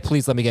sitting there. I was like,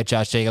 please let me get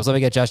Josh Jacobs. Let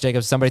me get Josh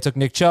Jacobs. Somebody took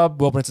Nick Chubb.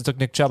 Will Brinson took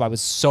Nick Chubb. I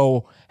was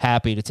so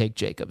happy to take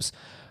Jacobs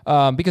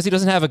because he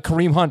doesn't have a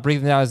Kareem Hunt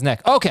breathing down his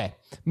neck. Okay,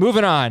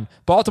 moving on.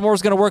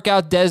 Baltimore's going to work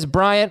out Dez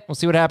Bryant. We'll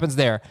see what happens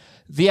there.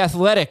 The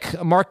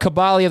Athletic, Mark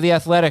Cabali of The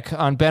Athletic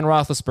on Ben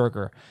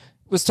Roethlisberger,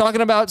 was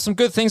talking about some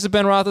good things of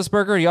Ben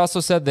Roethlisberger. He also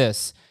said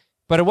this.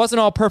 But it wasn't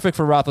all perfect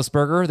for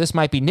Roethlisberger. This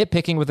might be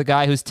nitpicking with a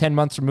guy who's 10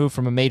 months removed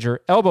from a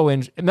major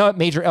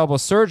elbow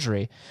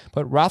surgery.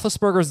 But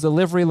Roethlisberger's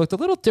delivery looked a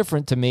little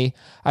different to me.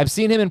 I've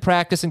seen him in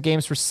practice and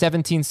games for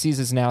 17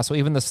 seasons now, so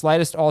even the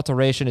slightest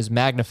alteration is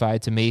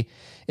magnified to me.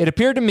 It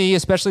appeared to me,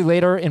 especially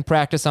later in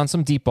practice on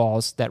some deep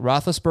balls, that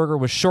Roethlisberger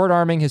was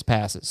short-arming his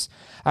passes.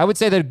 I would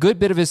say that a good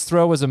bit of his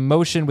throw was a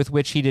motion with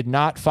which he did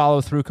not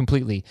follow through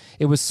completely.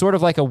 It was sort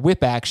of like a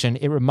whip action.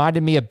 It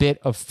reminded me a bit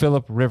of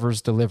Phillip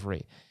Rivers'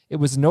 delivery. It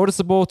was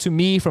noticeable to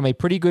me from a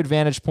pretty good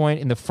vantage point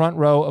in the front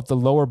row of the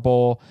lower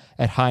bowl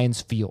at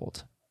Heinz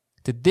Field.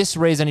 Did this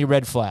raise any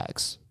red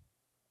flags?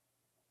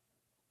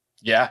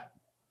 Yeah.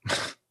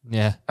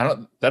 Yeah.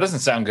 That doesn't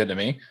sound good to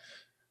me.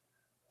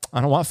 I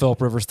don't want Phillip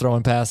Rivers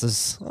throwing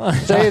passes.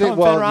 Say it.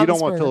 Well, you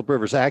don't want Phillip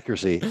Rivers'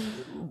 accuracy.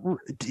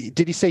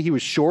 Did he say he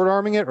was short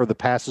arming it or the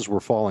passes were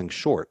falling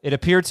short? It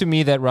appeared to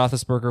me that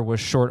Roethlisberger was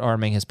short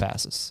arming his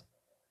passes.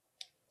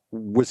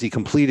 Was he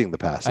completing the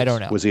passes? I don't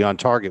know. Was he on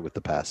target with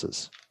the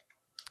passes?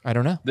 I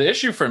don't know. The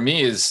issue for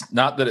me is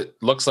not that it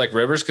looks like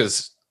Rivers,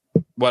 because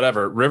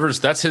whatever,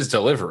 Rivers, that's his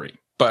delivery.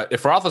 But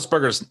if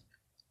Roethlisberger's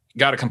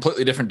got a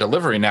completely different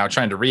delivery now,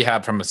 trying to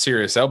rehab from a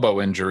serious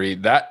elbow injury,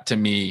 that to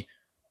me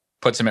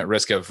puts him at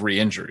risk of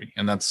re-injury.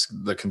 And that's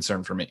the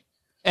concern for me.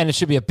 And it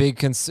should be a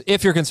big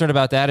if you're concerned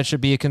about that, it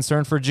should be a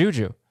concern for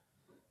Juju.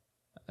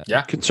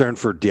 Yeah. Concern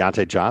for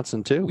Deontay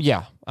Johnson too?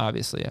 Yeah,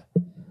 obviously,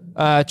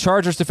 yeah.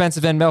 Chargers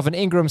defensive end Melvin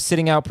Ingram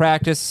sitting out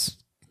practice,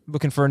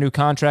 looking for a new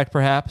contract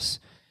perhaps.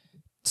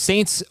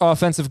 Saints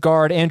offensive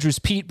guard Andrews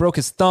Pete broke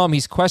his thumb.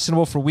 He's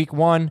questionable for week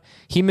 1.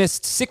 He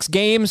missed 6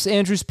 games,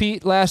 Andrews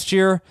Pete, last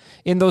year.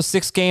 In those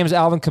 6 games,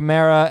 Alvin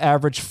Kamara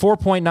averaged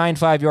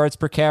 4.95 yards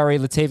per carry.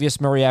 Latavius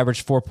Murray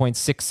averaged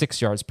 4.66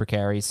 yards per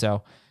carry,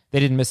 so they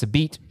didn't miss a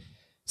beat.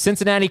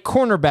 Cincinnati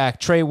cornerback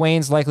Trey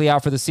Wayne's likely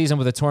out for the season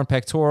with a torn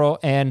pectoral,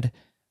 and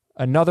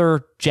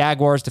another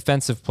Jaguars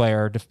defensive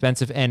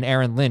end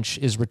Aaron Lynch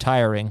is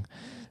retiring.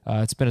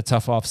 It's been a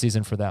tough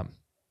offseason for them.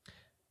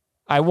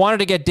 I wanted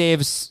to get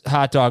Dave's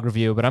hot dog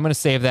review, but I'm going to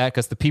save that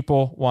because the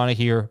people want to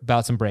hear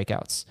about some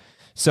breakouts.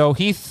 So,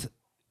 Heath,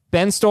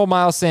 Ben stole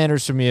Miles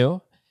Sanders from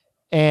you,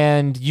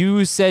 and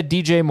you said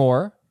DJ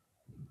Moore.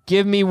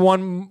 Give me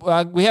one.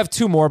 We have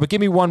 2 more, but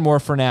give me one more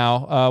for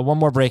now. One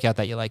more breakout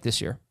that you like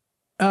this year.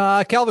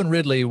 Calvin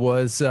Ridley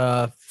was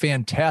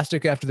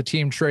fantastic after the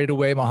team traded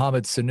away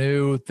Mohamed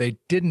Sanu. They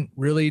didn't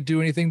really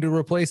do anything to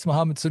replace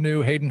Mohamed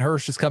Sanu. Hayden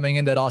Hurst is coming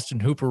in that Austin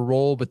Hooper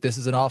role, but this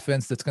is an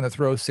offense that's going to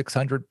throw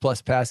 600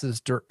 plus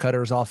passes. Dirk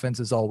Cutter's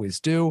offenses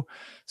always do.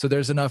 So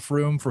there's enough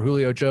room for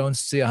Julio Jones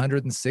to see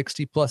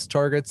 160 plus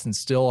targets and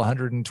still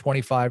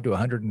 125 to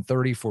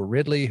 130 for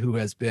Ridley, who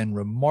has been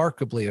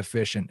remarkably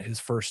efficient his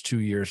first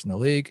 2 years in the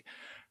league.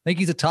 I think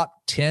he's a top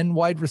 10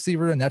 wide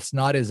receiver, and that's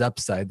not his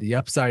upside. The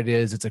upside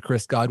is it's a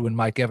Chris Godwin,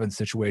 Mike Evans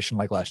situation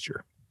like last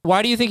year.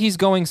 Why do you think he's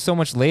going so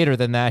much later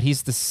than that?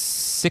 He's the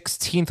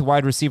 16th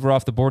wide receiver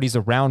off the board. He's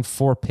a round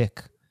 4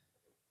 pick.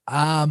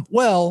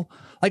 Well,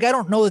 I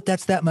don't know that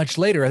that's that much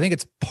later. I think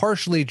it's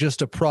partially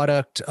just a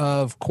product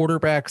of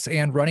quarterbacks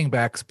and running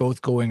backs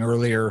both going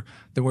earlier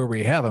than where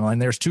we have them. And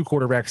there's 2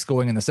 quarterbacks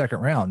going in the second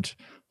round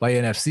by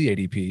NFC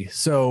ADP.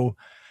 So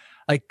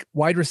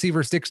wide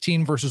receiver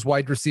 16 versus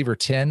wide receiver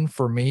 10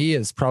 for me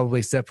is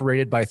probably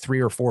separated by 3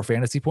 or 4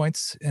 fantasy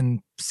points.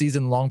 In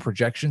season long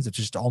projections, it's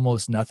just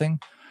almost nothing.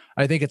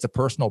 I think it's a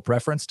personal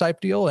preference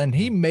type deal, and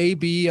he may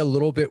be a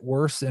little bit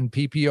worse in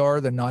PPR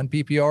than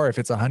non-PPR if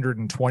it's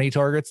 120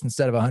 targets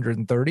instead of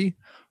 130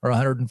 or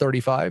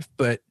 135.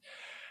 But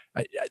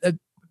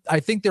I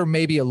think there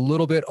may be a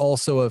little bit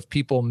also of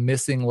people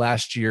missing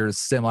last year's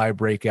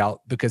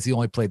semi-breakout because he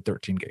only played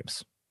 13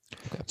 games.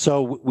 Okay.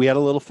 So we had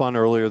a little fun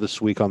earlier this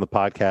week on the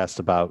podcast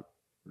about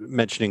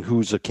mentioning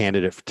who's a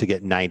candidate to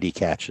get 90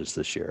 catches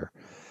this year.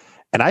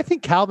 And I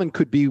think Calvin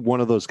could be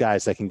one of those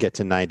guys that can get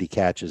to 90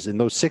 catches. In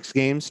those 6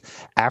 games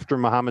after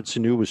Mohamed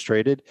Sanu was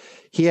traded,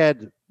 he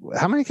had,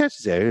 how many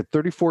catches? He had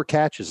 34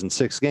 catches in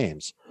 6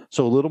 games.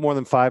 So a little more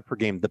than 5 per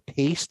game. The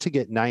pace to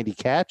get 90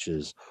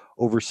 catches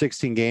over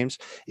 16 games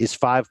is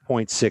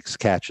 5.6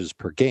 catches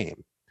per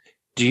game.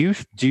 Do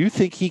you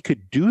think he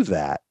could do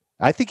that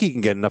I think he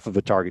can get enough of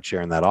a target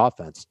share in that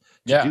offense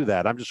to do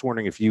that. I'm just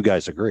wondering if you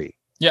guys agree.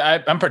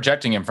 Yeah, I'm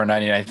projecting him for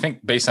 90. I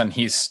think based on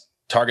his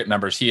target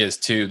numbers, he is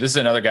too. This is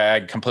another guy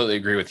I completely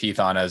agree with Heath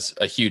on as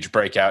a huge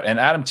breakout. And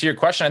Adam, to your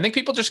question, I think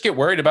people just get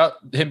worried about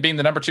him being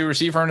the number 2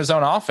 receiver in his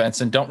own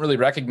offense and don't really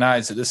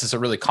recognize that this is a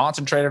really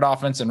concentrated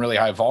offense and really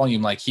high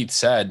volume. Like Heath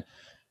said,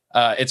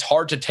 it's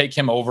hard to take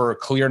him over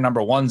clear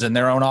number 1s in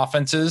their own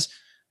offenses,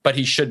 but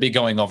he should be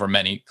going over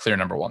many clear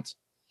number 1s.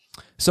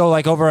 So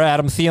like over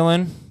Adam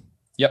Thielen?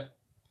 Yep.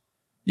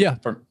 Yeah.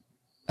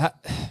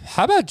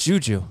 How about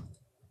Juju?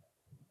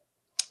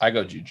 I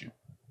go Juju.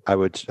 I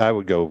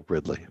would go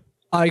Ridley.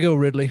 I go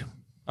Ridley.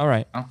 All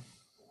right. Oh.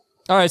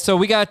 All right. So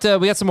we got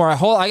some more.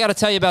 I got to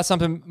tell you about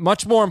something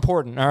much more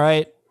important. All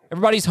right.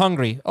 Everybody's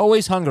hungry.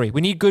 Always hungry.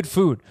 We need good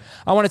food.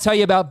 I want to tell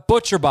you about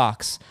Butcher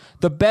Box,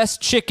 the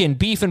best chicken,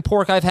 beef, and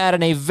pork I've had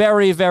in a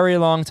very, very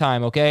long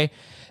time. Okay.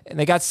 And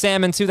they got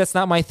salmon too. That's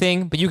not my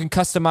thing, but you can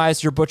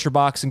customize your Butcher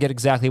Box and get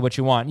exactly what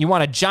you want. You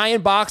want a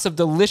giant box of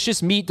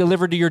delicious meat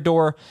delivered to your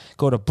door?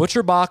 Go to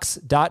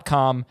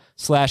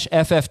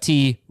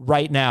butcherbox.com/FFT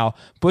right now.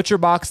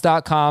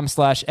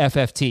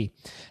 Butcherbox.com/FFT.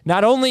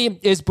 Not only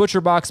is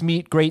Butcher Box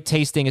meat great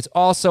tasting, it's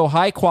also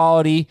high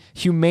quality,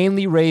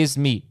 humanely raised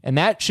meat. And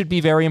that should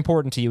be very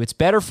important to you. It's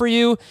better for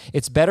you,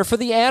 it's better for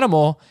the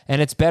animal, and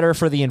it's better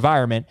for the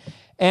environment.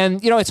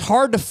 And, it's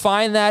hard to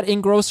find that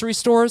in grocery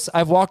stores.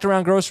 I've walked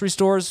around grocery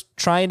stores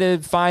trying to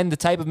find the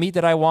type of meat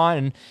that I want,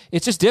 and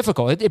it's just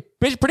difficult. It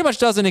pretty much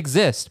doesn't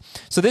exist.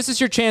 So this is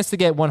your chance to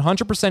get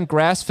 100%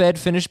 grass-fed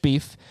finished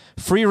beef,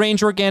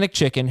 free-range organic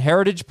chicken,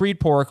 heritage breed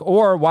pork,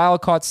 or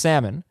wild-caught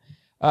salmon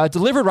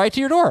delivered right to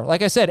your door,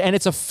 like I said. And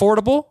it's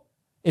affordable.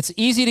 It's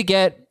easy to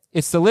get.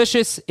 It's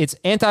delicious. It's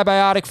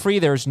antibiotic free.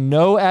 There's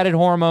no added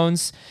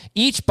hormones.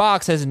 Each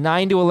box has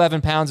 9 to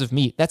 11 pounds of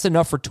meat. That's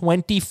enough for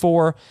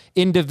 24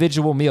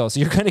 individual meals.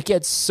 You're going to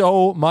get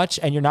so much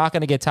and you're not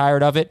going to get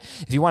tired of it.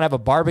 If you want to have a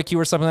barbecue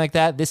or something like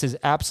that, this is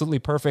absolutely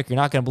perfect. You're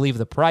not going to believe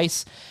the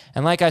price.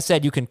 And like I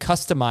said, you can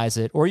customize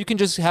it, or you can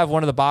just have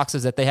one of the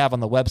boxes that they have on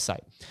the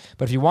website.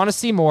 But if you want to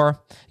see more,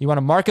 you want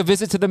to mark a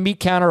visit to the meat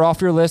counter off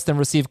your list and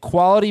receive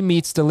quality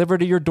meats delivered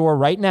to your door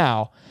right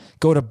now,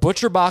 go to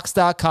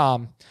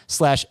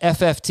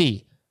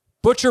butcherbox.com/FFT.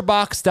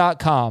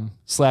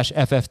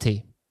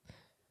 Butcherbox.com/FFT.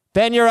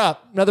 Ben, you're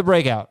up. Another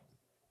breakout.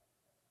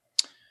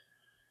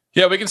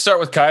 Yeah, we can start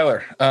with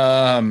Kyler.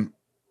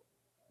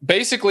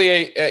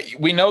 Basically,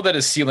 we know that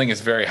his ceiling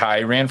is very high.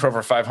 He ran for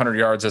over 500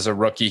 yards as a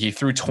rookie. He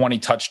threw 20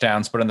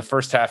 touchdowns, but in the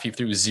first half, he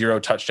threw 0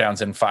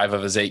 touchdowns in 5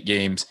 of his 8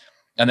 games.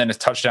 And then his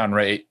touchdown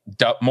rate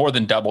more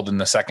than doubled in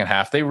the second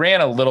half. They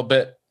ran a little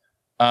bit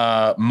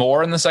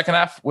more in the second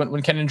half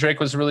when Kenyon Drake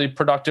was really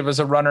productive as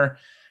a runner.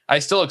 I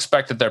still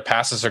expect that their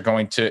passes are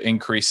going to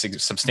increase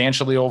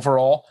substantially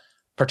overall,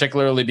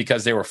 particularly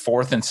because they were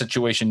 4th in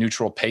situation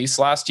neutral pace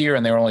last year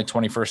and they were only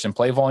 21st in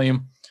play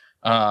volume.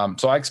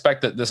 So I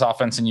expect that this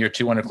offense in year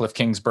 2 under Cliff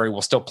Kingsbury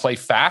will still play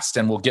fast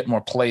and will get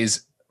more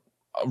plays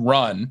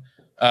run.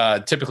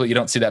 Typically you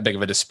don't see that big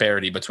of a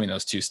disparity between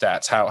those two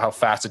stats, how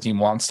fast a team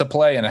wants to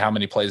play and how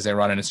many plays they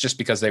run. And it's just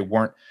because they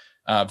weren't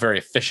very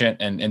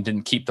efficient and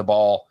didn't keep the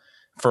ball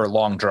for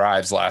long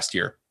drives last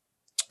year.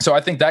 So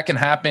I think that can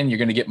happen. You're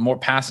going to get more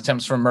pass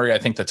attempts from Murray. I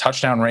think the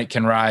touchdown rate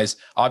can rise.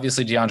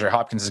 Obviously, DeAndre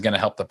Hopkins is going to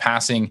help the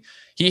passing.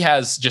 He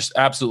has just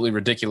absolutely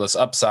ridiculous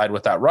upside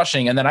with that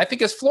rushing. And then I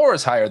think his floor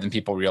is higher than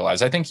people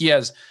realize. I think he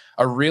has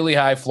a really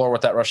high floor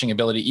with that rushing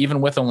ability.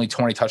 Even with only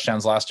 20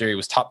 touchdowns last year, he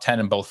was top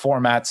 10 in both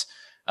formats.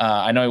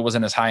 I know he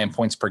wasn't as high in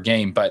points per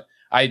game, but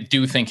I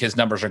do think his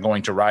numbers are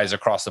going to rise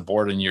across the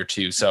board in year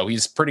 2. So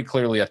he's pretty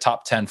clearly a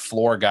top 10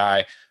 floor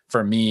guy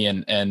for me,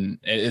 and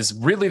is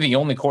really the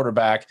only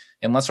quarterback,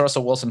 unless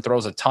Russell Wilson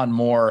throws a ton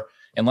more,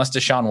 unless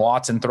Deshaun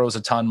Watson throws a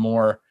ton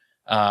more.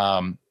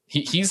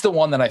 He's the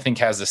one that I think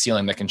has the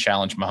ceiling that can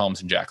challenge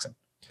Mahomes and Jackson.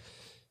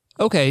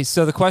 Okay,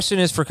 so the question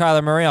is for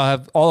Kyler Murray. I'll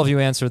have all of you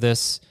answer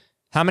this.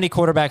 How many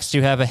quarterbacks do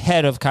you have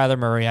ahead of Kyler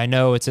Murray? I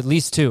know it's at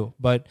least 2,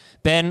 but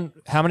Ben,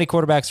 how many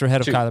quarterbacks are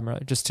ahead of Kyler Murray?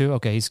 Just 2?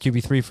 Okay, he's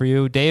QB3 for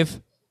you. Dave?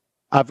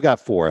 I've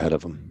got 4 ahead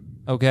of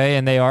him. Okay,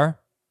 and they are?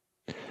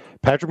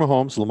 Patrick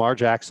Mahomes, Lamar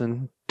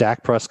Jackson,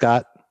 Dak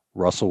Prescott,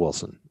 Russell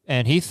Wilson.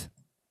 And Heath?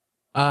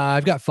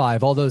 I've got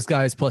 5, all those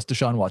guys plus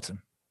Deshaun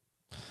Watson.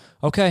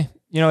 Okay.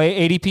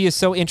 ADP is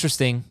so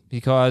interesting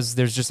because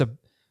there's just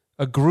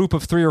a group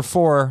of 3 or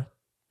 4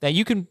 that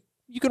you can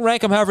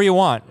rank them however you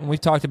want. And we've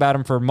talked about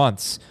them for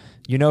months.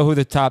 You know who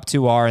the top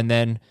 2 are. And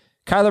then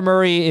Kyler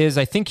Murray is,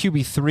 I think,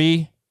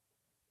 QB3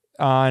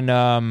 on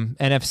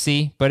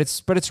NFC, but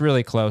it's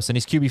really close. And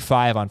he's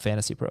QB5 on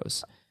Fantasy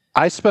Pros.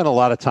 I spent a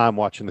lot of time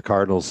watching the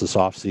Cardinals this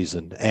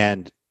offseason,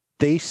 and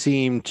they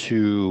seem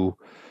to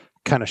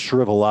kind of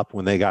shrivel up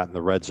when they got in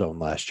the red zone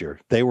last year.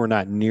 They were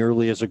not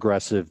nearly as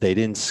aggressive. They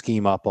didn't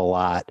scheme up a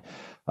lot.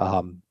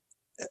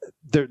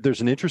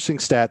 There's an interesting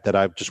stat that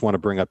I just want to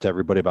bring up to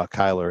everybody about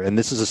Kyler, and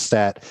this is a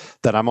stat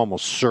that I'm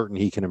almost certain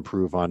he can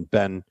improve on.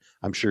 Ben,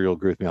 I'm sure you'll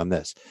agree with me on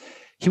this.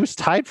 He was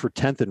tied for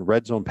 10th in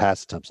red zone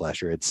pass attempts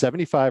last year. He had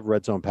 75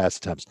 red zone pass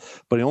attempts,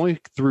 but he only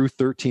threw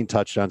 13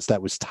 touchdowns.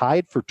 That was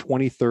tied for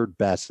 23rd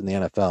best in the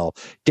NFL.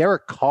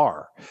 Derek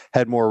Carr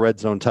had more red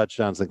zone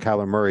touchdowns than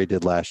Kyler Murray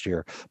did last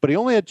year, but he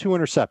only had 2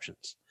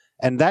 interceptions.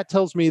 And that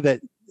tells me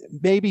that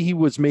maybe he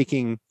was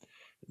making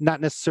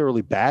not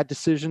necessarily bad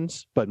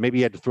decisions, but maybe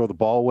he had to throw the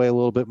ball away a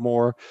little bit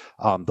more.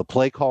 The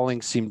play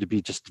calling seemed to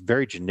be just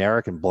very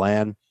generic and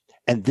bland.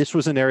 And this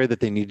was an area that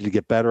they needed to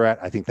get better at.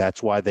 I think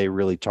that's why they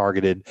really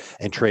targeted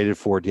and traded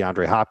for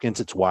DeAndre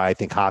Hopkins. It's why I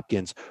think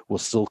Hopkins will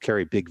still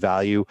carry big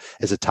value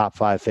as a top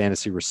 5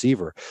 fantasy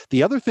receiver.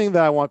 The other thing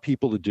that I want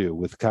people to do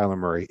with Kyler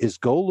Murray is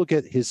go look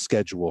at his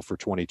schedule for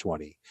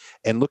 2020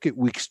 and look at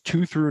weeks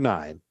 2 through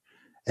 9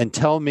 and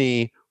tell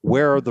me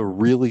where are the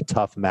really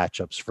tough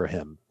matchups for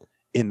him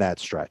in that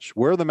stretch.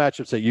 Where are the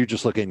matchups that you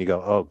just look at and you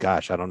go, oh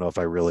gosh, I don't know if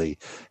I really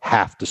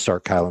have to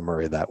start Kyler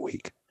Murray that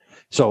week.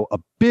 So a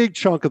big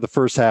chunk of the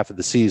first half of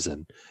the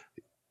season,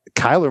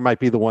 Kyler might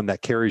be the one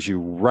that carries you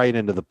right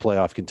into the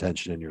playoff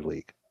contention in your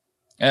league.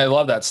 And I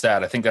love that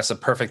stat. I think that's a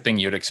perfect thing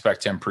you'd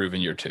expect to improve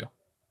in year 2.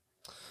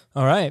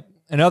 All right.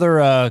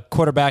 Another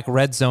quarterback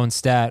red zone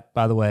stat,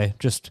 by the way,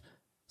 just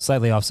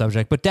slightly off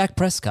subject, but Dak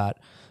Prescott,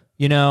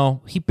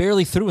 he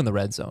barely threw in the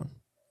red zone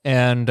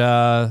and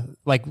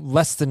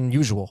less than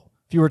usual,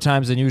 fewer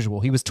times than usual.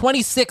 He was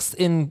 26th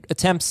in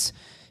attempts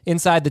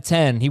inside the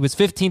 10. He was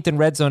 15th in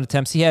red zone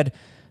attempts. He had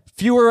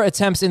fewer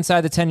attempts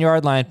inside the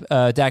 10-yard line,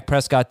 Dak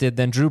Prescott did,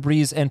 than Drew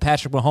Brees and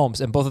Patrick Mahomes,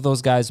 and both of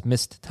those guys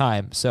missed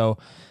time. So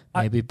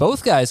maybe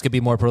both guys could be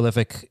more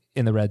prolific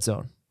in the red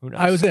zone. Who knows?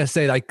 I was going to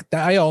say,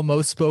 I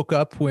almost spoke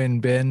up when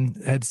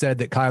Ben had said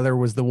that Kyler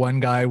was the one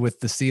guy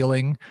with the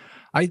ceiling.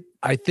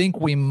 I think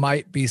we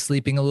might be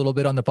sleeping a little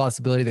bit on the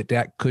possibility that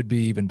Dak could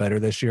be even better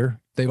this year.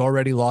 They've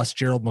already lost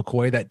Gerald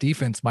McCoy. That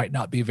defense might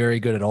not be very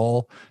good at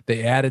all.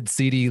 They added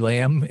CeeDee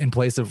Lamb in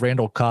place of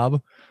Randall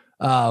Cobb.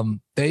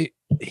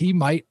 He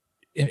might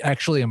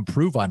actually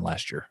improve on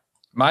last year.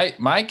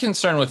 My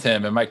concern with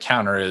him and my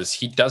counter is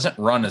he doesn't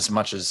run as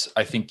much as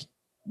I think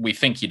we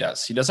think he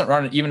does. He doesn't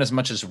run even as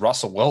much as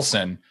Russell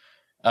Wilson,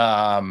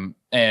 or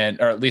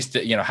at least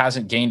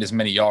hasn't gained as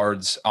many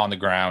yards on the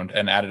ground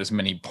and added as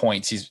many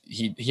points.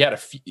 He had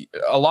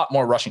a lot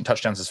more rushing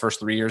touchdowns his first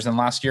 3 years than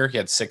last year. He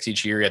had 6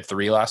 each year. He had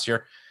 3 last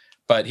year,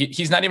 but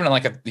he's not even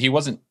he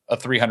wasn't a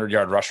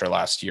 300-yard rusher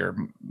last year.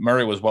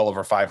 Murray was well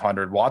over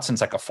 500. Watson's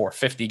like a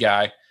 450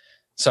 guy.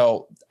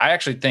 So I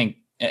actually think,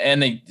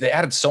 and they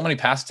added so many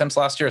pass attempts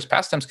last year, his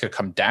pass attempts could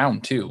come down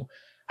too.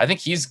 I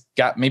think he's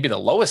got maybe the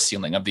lowest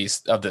ceiling of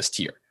this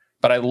tier,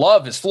 but I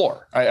love his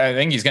floor. I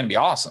think he's going to be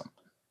awesome.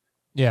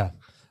 Yeah.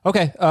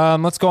 Okay.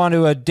 Let's go on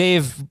to a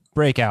Dave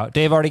breakout.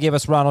 Dave already gave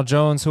us Ronald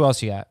Jones. Who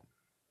else you got?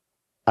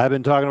 I've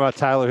been talking about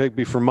Tyler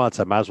Higbee for months.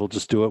 I might as well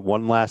just do it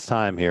one last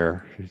time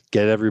here.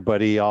 Get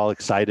everybody all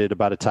excited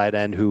about a tight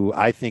end who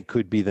I think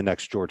could be the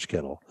next George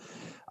Kittle.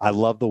 I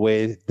love the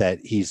way that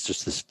he's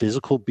just this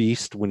physical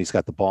beast when he's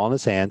got the ball in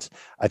his hands.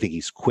 I think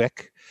he's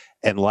quick.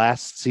 And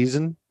last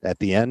season, at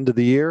the end of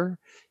the year,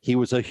 he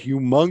was a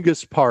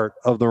humongous part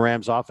of the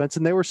Rams offense,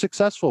 and they were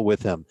successful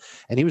with him.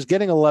 And he was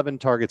getting 11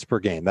 targets per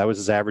game. That was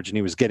his average, and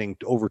he was getting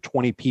over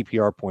 20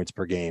 PPR points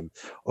per game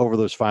over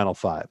those final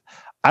 5.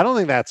 I don't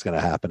think that's going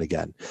to happen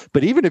again.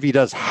 But even if he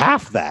does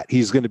half that,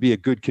 he's going to be a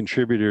good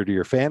contributor to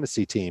your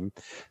fantasy team.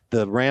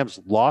 The Rams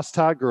lost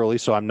Todd Gurley,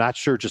 so I'm not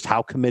sure just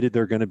how committed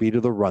they're going to be to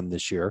the run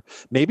this year.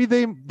 Maybe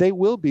they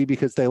will be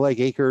because they like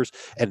Akers,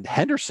 and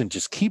Henderson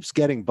just keeps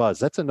getting buzz.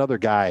 That's another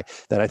guy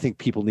that I think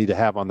people need to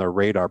have on their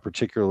radar,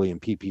 particularly in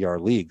PPR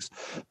leagues.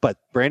 But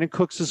Brandon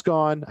Cooks is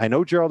gone. I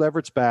know Gerald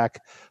Everett's back,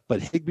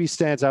 but Higbee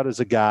stands out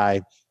as a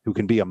guy who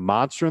can be a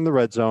monster in the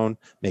red zone,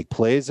 make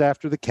plays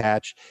after the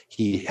catch.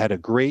 He had a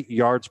great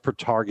yards per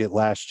target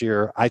last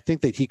year. I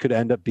think that he could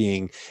end up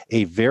being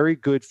a very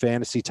good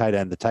fantasy tight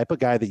end, the type of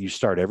guy that you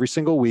start every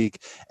single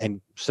week and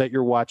set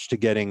your watch to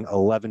getting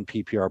 11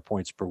 PPR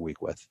points per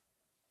week with.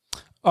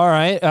 All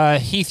right.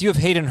 Heath, you have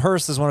Hayden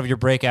Hurst as one of your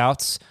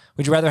breakouts.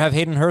 Would you rather have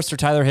Hayden Hurst or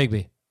Tyler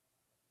Higbee?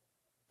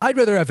 I'd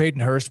rather have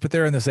Hayden Hurst, but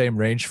they're in the same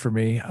range for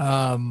me.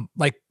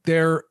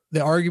 The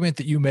argument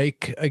that you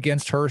make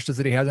against Hurst is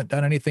that he hasn't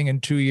done anything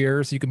in 2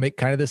 years. You can make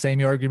kind of the same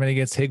argument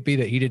against Higbee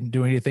that he didn't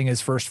do anything his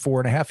first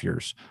 4.5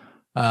 years.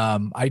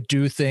 I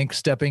do think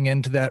stepping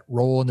into that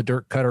role in the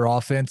Dirk Cutter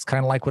offense,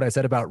 kind of like what I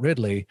said about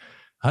Ridley,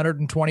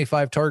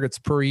 125 targets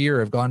per year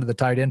have gone to the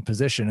tight end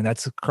position, and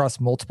that's across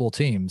multiple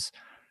teams.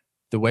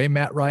 The way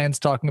Matt Ryan's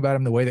talking about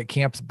him, the way that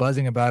Camp's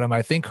buzzing about him,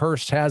 I think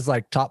Hurst has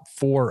top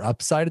 4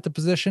 upside at the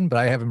position, but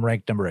I have him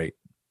ranked number 8.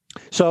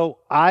 So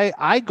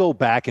I go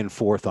back and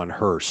forth on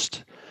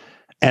Hurst.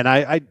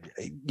 And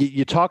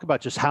you talk about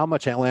just how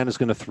much Atlanta's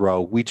going to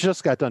throw. We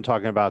just got done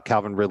talking about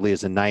Calvin Ridley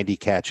as a 90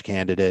 catch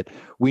candidate.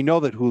 We know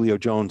that Julio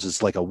Jones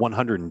is like a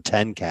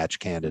 110 catch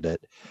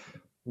candidate.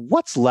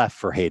 What's left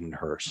for Hayden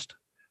Hurst?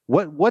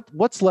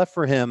 What's left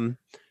for him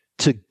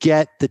to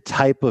get the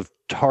type of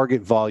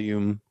target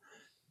volume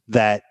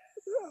that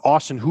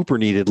Austin Hooper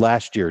needed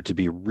last year to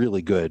be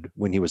really good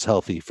when he was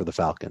healthy for the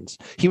Falcons?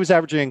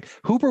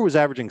 Hooper was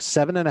averaging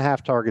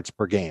 7.5 targets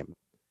per game.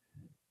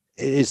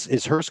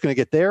 Is Hurst going to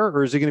get there,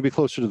 or is he going to be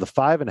closer to the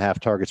 5.5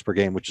 targets per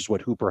game, which is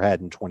what Hooper had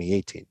in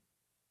 2018?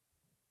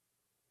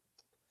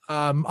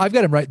 I've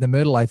got him right in the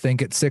middle, I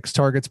think, at 6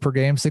 targets per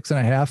game,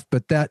 6.5,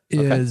 but that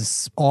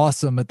is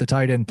awesome at the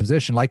tight end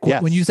position. Like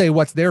when you say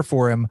what's there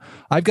for him,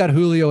 I've got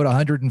Julio at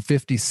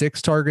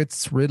 156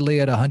 targets,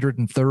 Ridley at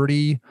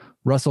 130,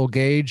 Russell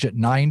Gage at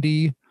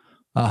 90,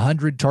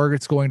 100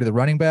 targets going to the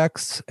running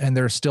backs, and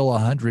there's still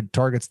 100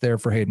 targets there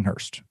for Hayden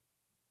Hurst.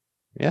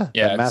 Yeah,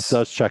 that math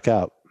does check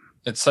out.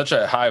 It's such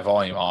a high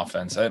volume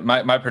offense.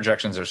 My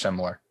projections are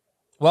similar.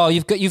 Well,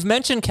 you've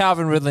mentioned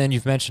Calvin Ridley and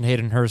you've mentioned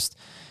Hayden Hurst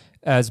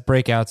as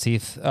breakouts,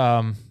 Heath.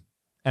 And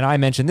I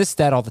mention this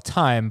stat all the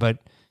time, but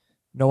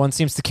no one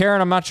seems to care,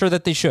 and I'm not sure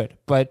that they should.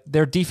 But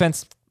their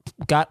defense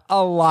got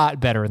a lot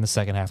better in the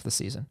second half of the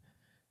season.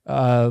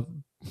 I'll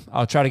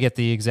try to get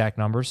the exact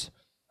numbers.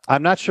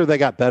 I'm not sure they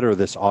got better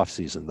this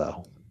offseason,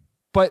 though.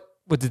 But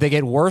did they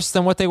get worse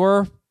than what they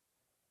were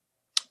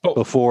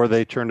before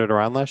they turned it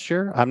around last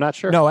year? I'm not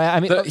sure. No,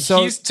 I mean,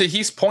 to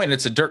Heath's point,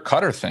 it's a Dirk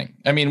Cutter thing.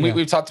 I mean,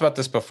 we've talked about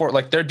this before.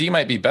 Like, their D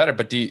might be better,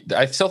 but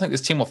I still think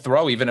this team will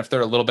throw even if they're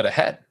a little bit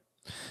ahead.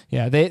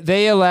 Yeah,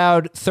 they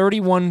allowed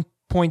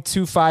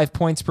 31.25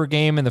 points per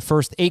game in the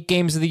first 8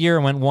 games of the year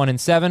and went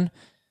 1-7.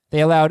 They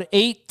allowed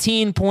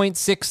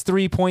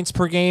 18.63 points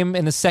per game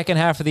in the second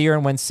half of the year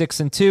and went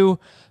 6-2.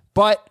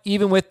 But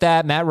even with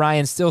that, Matt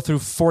Ryan still threw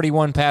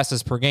 41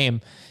 passes per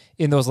game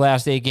in those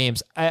last 8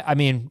 games. I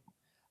mean,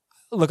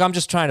 look, I'm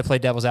just trying to play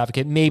devil's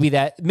advocate. Maybe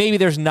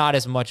there's not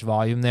as much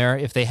volume there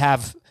if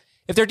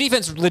their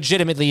defense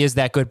legitimately is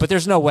that good, but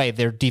there's no way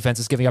their defense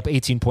is giving up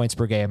 18 points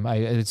per game.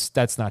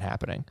 That's not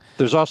happening.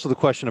 There's also the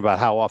question about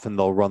how often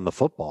they'll run the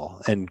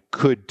football, and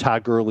could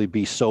Todd Gurley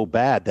be so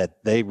bad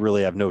that they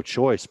really have no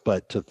choice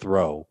but to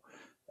throw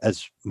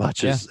as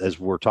much as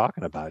we're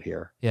talking about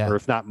here, or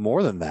if not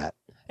more than that.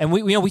 And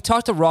we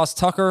talked to Ross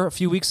Tucker a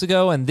few weeks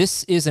ago, and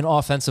this is an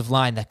offensive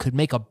line that could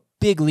make a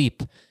big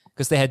leap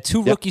because they had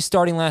 2 rookies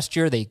starting last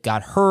year. They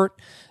got hurt.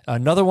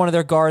 Another one of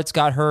their guards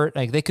got hurt.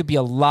 Like, they could be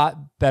a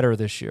lot better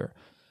this year.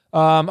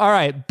 All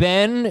right,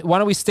 Ben, why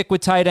don't we stick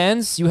with tight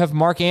ends? You have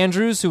Mark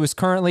Andrews, who is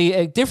currently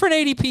a different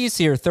ADPs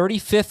here,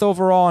 35th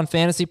overall on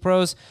Fantasy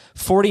Pros,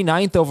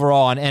 49th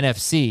overall on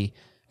NFC.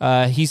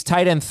 He's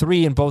tight end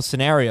 3 in both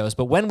scenarios,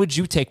 but when would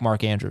you take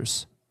Mark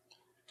Andrews?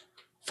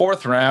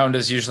 4th round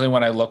is usually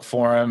when I look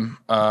for him.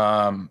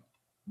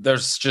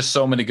 There's just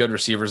so many good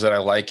receivers that I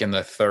like in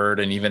the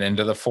 3rd and even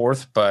into the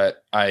 4th,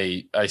 but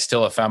I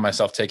still have found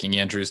myself taking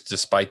Andrews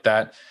despite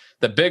that.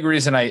 The big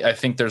reason I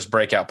think there's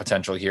breakout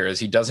potential here is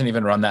he doesn't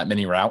even run that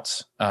many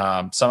routes.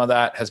 Some of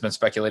that has been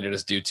speculated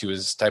as due to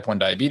his type 1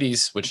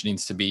 diabetes, which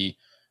needs to be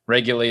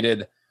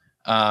regulated.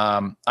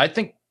 I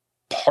think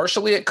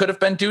partially it could have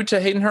been due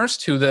to Hayden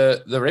Hurst, who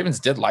the Ravens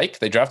did like.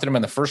 They drafted him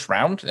in the 1st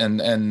round,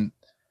 and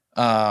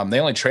they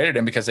only traded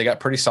him because they got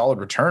pretty solid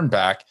return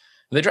back.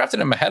 They drafted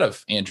him ahead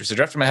of Andrews. They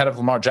drafted him ahead of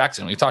Lamar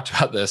Jackson. We talked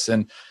about this.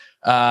 And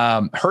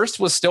Hurst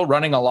was still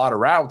running a lot of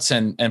routes,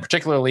 and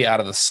particularly out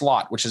of the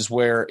slot, which is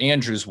where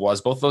Andrews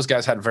was. Both those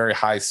guys had very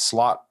high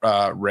slot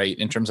rate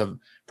in terms of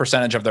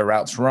percentage of their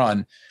routes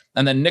run.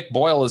 And then Nick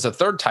Boyle is a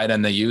 3rd tight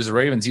end they use. The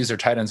Ravens use their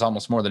tight ends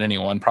almost more than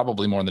anyone,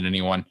 probably more than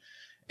anyone.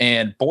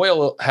 And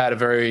Boyle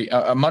had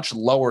a much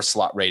lower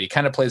slot rate. He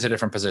kind of plays a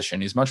different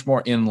position. He's much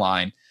more in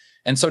line.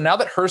 And so now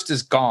that Hurst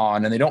is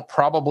gone and they don't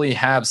probably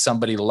have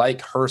somebody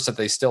like Hurst that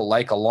they still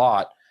like a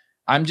lot,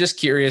 I'm just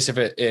curious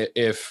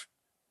if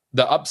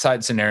the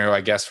upside scenario,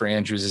 I guess, for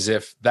Andrews is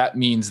if that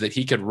means that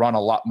he could run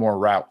a lot more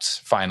routes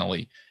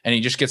finally, and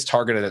he just gets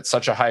targeted at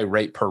such a high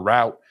rate per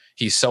route.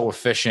 He's so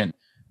efficient.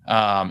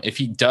 If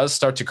he does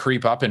start to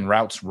creep up in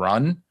routes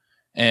run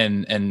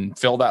and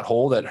fill that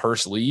hole that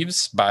Hurst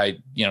leaves by,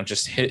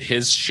 just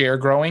his share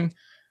growing,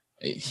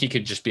 he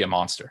could just be a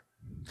monster.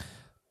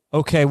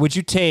 Okay, would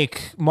you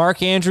take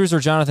Mark Andrews or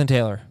Jonathan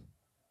Taylor?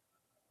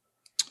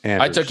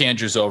 Andrews. I took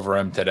Andrews over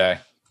him today.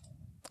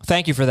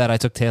 Thank you for that. I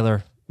took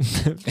Taylor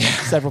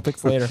several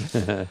picks later.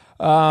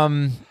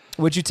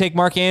 Would you take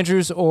Mark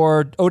Andrews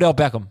or Odell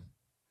Beckham?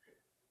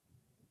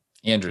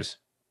 Andrews.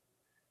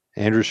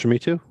 Andrews for me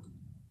too.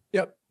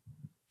 Yep.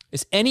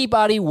 Is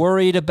anybody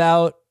worried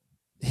about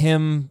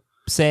him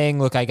saying,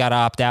 look, I got to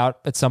opt out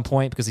at some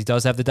point because he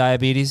does have the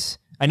diabetes?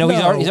 I know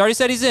he's already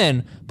said he's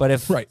in, but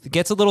if it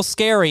gets a little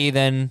scary,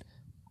 then,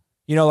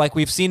 like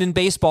we've seen in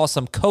baseball,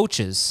 some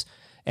coaches,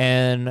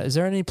 and is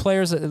there any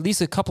players, at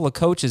least a couple of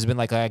coaches have been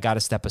like, I got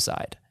to step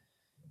aside.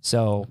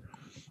 So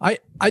I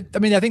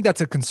mean, I think that's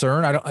a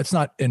concern. It's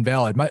not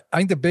invalid. I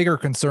think the bigger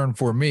concern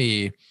for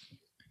me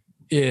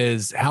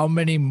is how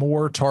many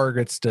more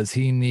targets does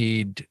he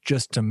need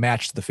just to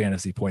match the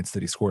fantasy points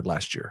that he scored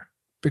last year?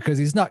 Because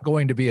he's not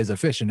going to be as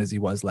efficient as he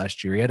was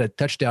last year. He had a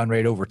touchdown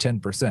rate over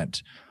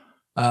 10%.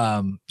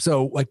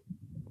 So like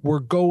we're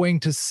going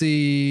to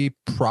see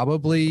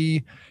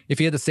probably, if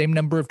he had the same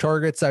number of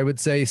targets, I would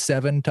say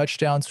 7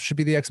 touchdowns should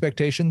be the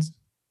expectations.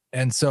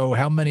 And so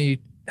how many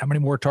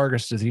more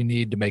targets does he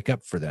need to make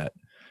up for that?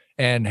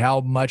 And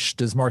how much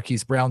does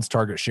Marquise Brown's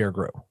target share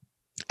grow?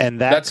 And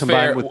that That's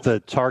combined fair. with the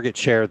target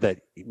share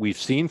that we've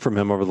seen from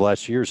him over the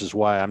last years is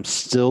why I'm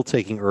still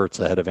taking Ertz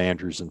ahead of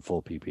Andrews in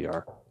full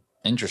PPR.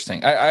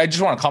 Interesting. I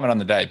just want to comment on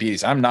the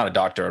diabetes. I'm not a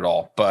doctor at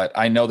all, but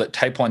I know that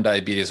type 1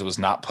 diabetes was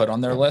not put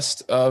on their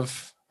list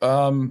of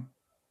opt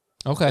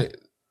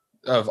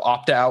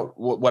out,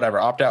 whatever,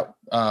 opt out.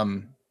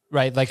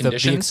 Right, like the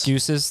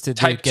excuses to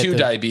type 2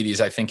 diabetes,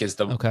 I think is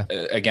the, Okay.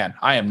 Again,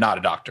 I am not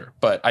a doctor,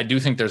 but I do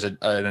think there's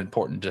an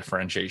important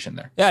differentiation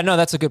there. Yeah, no,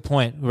 that's a good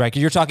point. Right.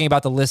 You're talking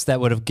about the list that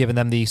would have given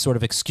them the sort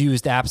of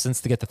excused absence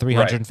to get the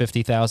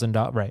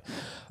 $350,000. Right.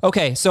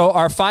 Okay. So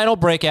our final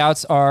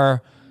breakouts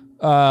are,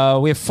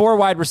 we have 4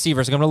 wide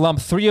receivers. I'm going to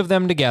lump 3 of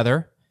them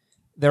together.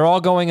 They're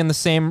all going in the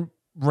same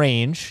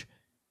range.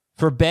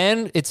 For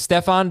Ben, it's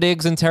Stephon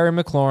Diggs and Terry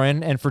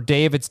McLaurin. And for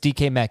Dave, it's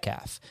DK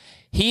Metcalf.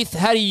 Heath,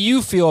 how do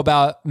you feel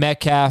about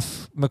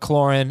Metcalf,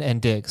 McLaurin, and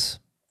Diggs?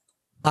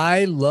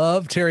 I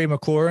love Terry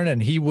McLaurin,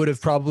 and he would have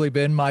probably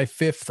been my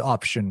 5th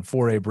option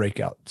for a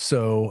breakout.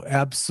 So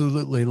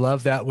absolutely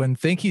love that one.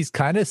 Think he's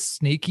kind of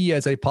sneaky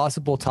as a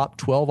possible top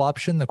 12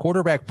 option. The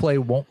quarterback play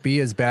won't be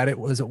as bad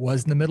as it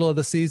was in the middle of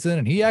the season.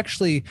 And he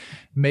actually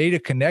made a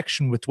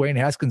connection with Dwayne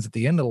Haskins at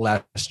the end of the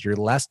last year.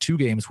 The last 2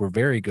 games were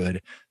very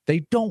good.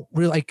 They don't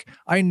really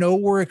I know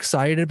we're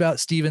excited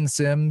about Steven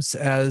Sims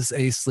as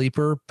a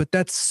sleeper, but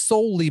that's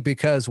solely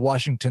because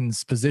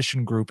Washington's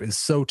position group is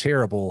so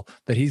terrible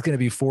that he's going to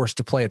be forced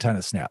to play a ton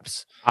of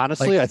snaps.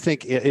 Honestly, I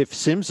think if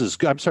Sims is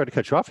good, I'm sorry to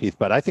cut you off, Heath,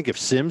 but I think if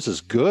Sims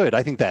is good,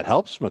 I think that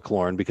helps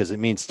McLaurin because it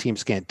means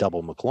teams can't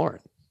double McLaurin.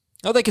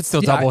 Oh, they could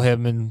still double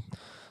him and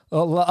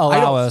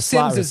allow a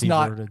slot Sims is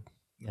receiver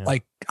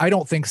not I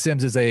don't think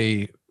Sims is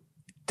a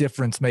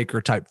difference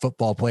maker type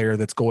football player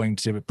that's going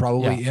to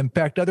probably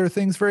impact other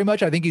things very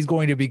much. I think he's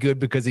going to be good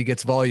because he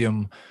gets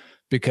volume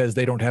because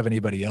they don't have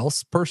anybody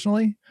else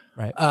personally.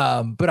 Right.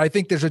 But I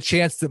think there's a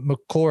chance that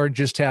McLaurin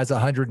just has a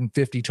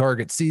 150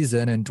 target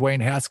season and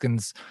Dwayne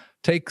Haskins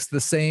takes the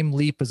same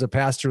leap as a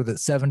passer that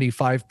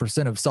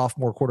 75% of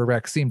sophomore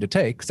quarterbacks seem to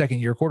take,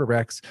 second-year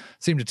quarterbacks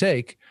seem to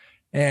take,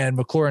 and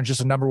McLaurin's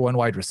just a number 1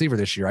 wide receiver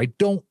this year. I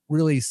don't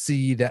really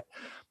see that.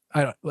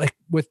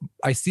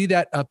 I see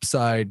that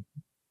upside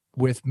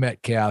with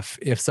Metcalf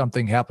if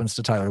something happens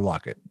to Tyler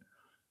Lockett.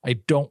 I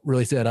don't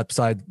really see that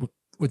upside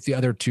with the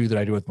other 2 that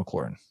I do with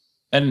McLaurin.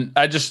 And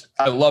I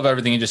love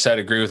everything you just said.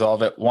 Agree with all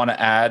of it. Want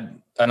to add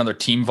another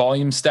team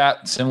volume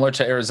stat similar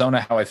to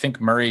Arizona, how I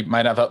think Murray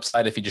might have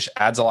upside if he just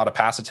adds a lot of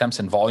pass attempts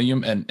and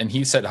volume. And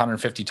he said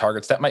 150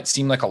 targets. That might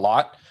seem like a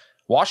lot.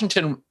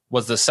 Washington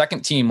was the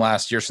second team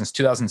last year since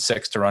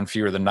 2006 to run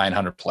fewer than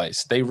 900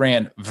 plays. They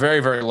ran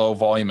very, very low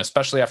volume,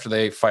 especially after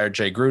they fired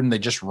Jay Gruden. They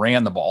just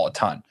ran the ball a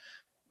ton.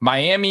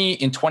 Miami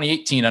in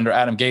 2018 under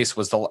Adam Gase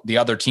was the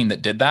other team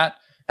that did that.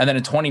 And then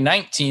in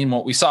 2019,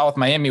 what we saw with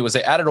Miami was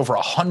they added over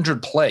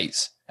 100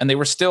 plays and they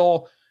were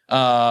still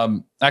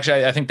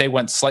actually, I think they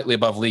went slightly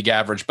above league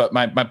average. But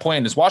my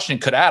point is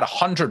Washington could add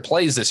 100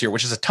 plays this year,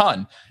 which is a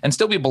ton, and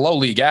still be below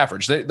league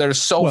average. They're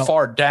so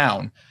far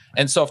down.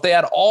 And so if they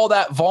add all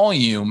that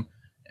volume,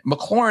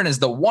 McLaurin is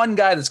the one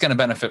guy that's going to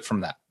benefit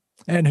from that.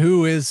 And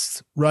who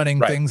is running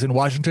things in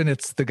Washington?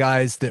 It's the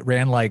guys that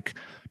ran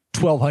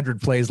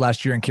 1,200 plays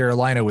last year in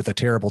Carolina with a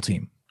terrible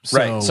team.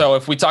 Right. So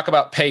if we talk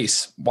about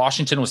pace,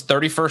 Washington was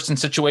 31st in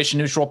situation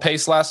neutral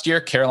pace last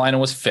year. Carolina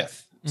was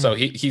 5th. So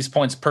he's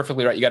points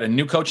perfectly right. You got a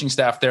new coaching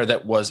staff there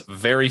that was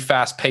very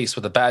fast paced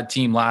with a bad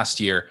team last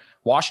year.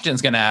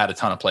 Washington's going to add a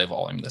ton of play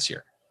volume this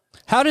year.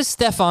 How does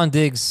Stephon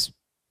Diggs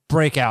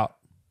break out?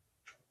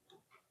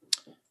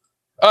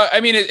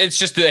 It's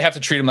just they have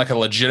to treat him like a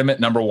legitimate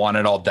number 1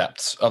 at all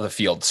depths of the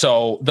field.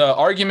 So the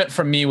argument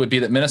from me would be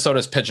that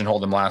Minnesota's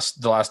pigeonholed him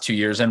the last 2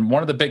 years. And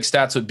one of the big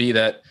stats would be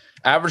that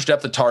average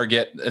depth of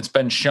target, it's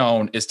been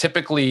shown, is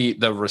typically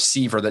the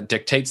receiver that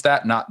dictates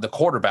that, not the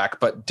quarterback.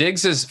 But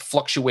Diggs has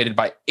fluctuated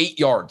by 8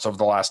 yards over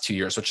the last 2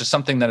 years, which is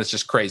something that is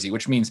just crazy,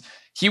 which means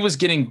he was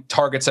getting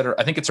targets that are,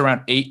 I think it's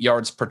around 8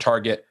 yards per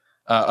target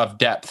of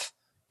depth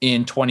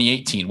in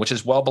 2018, which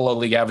is well below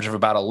league average of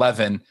about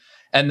 11.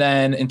 And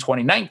then in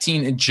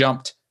 2019, it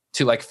jumped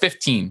to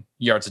 15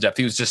 yards of depth.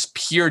 He was just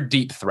pure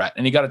deep threat,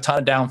 and he got a ton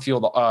of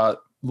downfield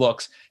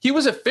looks. He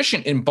was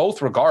efficient in both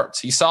regards.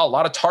 He saw a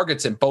lot of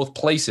targets in both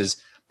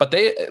places, but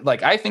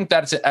I think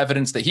that's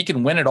evidence that he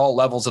can win at all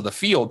levels of the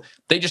field.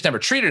 They just never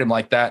treated him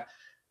like that.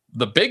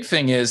 The big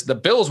thing is the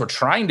Bills were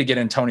trying to get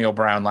Antonio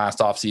Brown last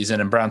offseason,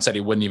 and Brown said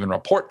he wouldn't even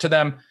report to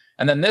them.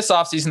 And then this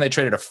offseason, they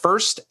traded a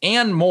first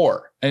and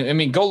more.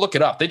 Go look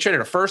it up. They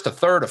traded a first, a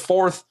third, a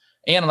fourth,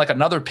 and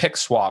another pick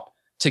swap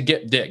to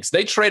get Diggs.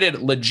 They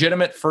traded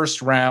legitimate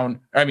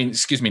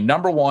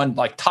number 1,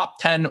 top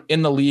 10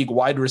 in the league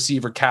wide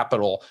receiver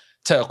capital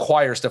to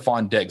acquire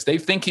Stephon Diggs. They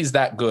think he's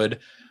that good.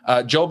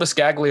 Joe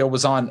Biscaglia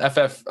was on HQ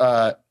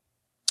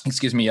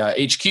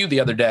the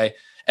other day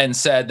and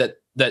said that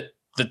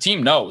the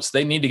team knows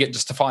they need to get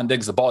Stephon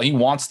Diggs the ball. He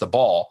wants the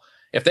ball.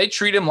 If they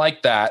treat him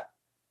like that,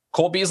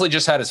 Cole Beasley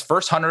just had his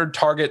first 100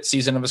 target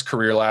season of his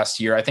career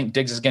last year. I think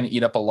Diggs is going to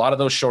eat up a lot of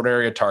those short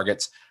area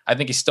targets. I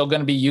think he's still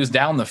going to be used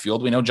down the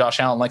field. We know Josh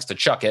Allen likes to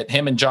chuck it.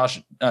 Him and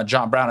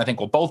John Brown, I think,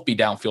 will both be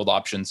downfield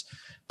options.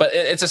 but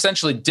it's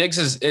essentially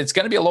it's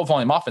going to be a low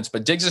volume offense,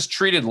 but Diggs is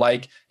treated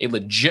like a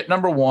legit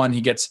number one.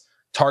 He gets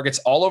targets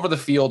all over the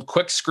field,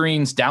 quick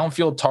screens,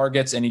 downfield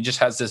targets, and he just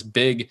has this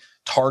big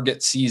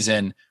target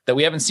season that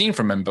we haven't seen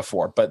from him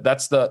before. But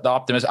that's the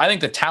optimism. I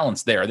think the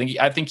talent's there.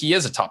 I think he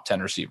is a top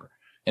 10 receiver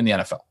in the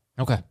NFL.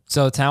 Okay,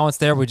 so talent's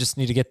there. We just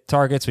need to get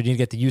targets. We need to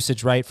get the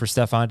usage right for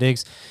Stephon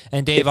Diggs.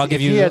 And Dave, I'll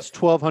give you. He has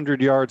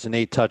 1,200 yards and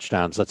 8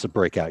 touchdowns. That's a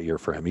breakout year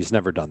for him. He's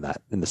never done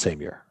that in the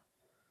same year.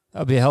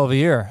 That'll be a hell of a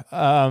year.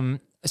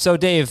 So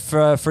Dave,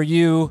 for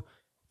you,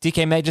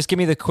 DK Metcalf, just give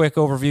me the quick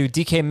overview.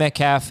 DK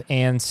Metcalf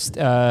and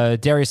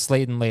Darius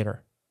Slayton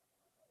later.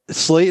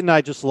 Slayton,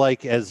 I just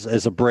like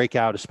as a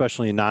breakout,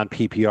 especially in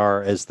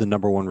non-PPR, as the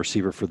number one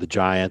receiver for the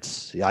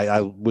Giants. I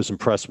was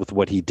impressed with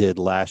what he did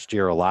last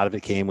year. A lot of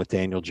it came with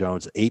Daniel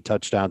Jones, 8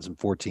 touchdowns in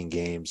 14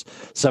 games,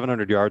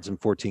 700 yards in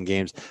 14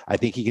 games. I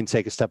think he can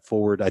take a step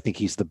forward. I think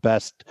he's the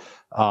best.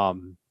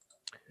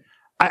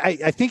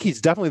 I think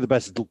he's definitely the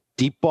best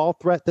deep ball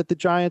threat that the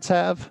Giants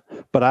have,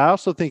 but I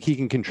also think he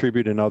can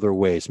contribute in other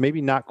ways.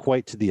 Maybe not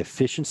quite to the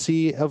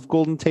efficiency of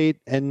Golden Tate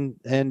and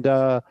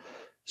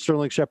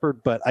Sterling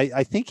Shepard, but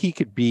I think he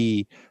could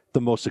be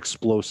the most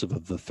explosive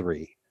of the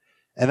three.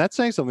 And that's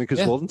saying something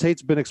because Golden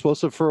Tate's been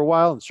explosive for a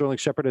while and Sterling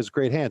Shepard has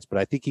great hands, but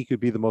I think he could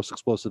be the most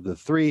explosive of the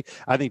three.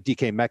 I think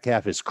DK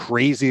Metcalf is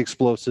crazy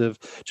explosive,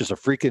 just a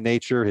freak of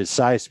nature. His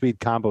size speed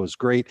combo is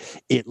great.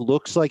 It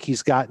looks like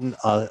he's gotten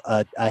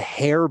a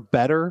hair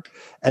better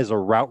as a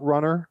route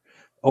runner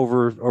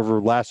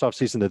over last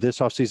offseason to this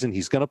offseason.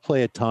 He's going to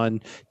play a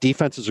ton.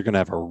 Defenses are going to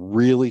have a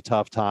really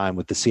tough time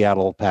with the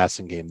Seattle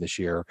passing game this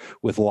year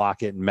with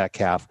Lockett and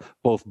Metcalf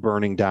both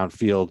burning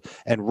downfield.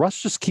 And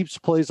Russ just keeps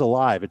plays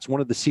alive. It's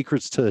one of the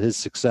secrets to his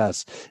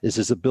success is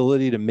his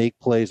ability to make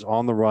plays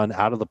on the run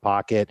out of the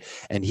pocket.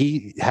 And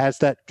he has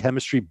that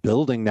chemistry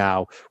building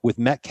now with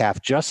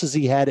Metcalf, just as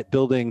he had it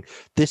building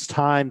this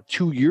time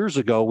 2 years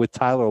ago with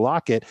Tyler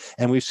Lockett.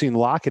 And we've seen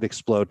Lockett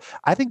explode.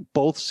 I think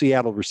both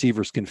Seattle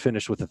receivers can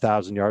finish with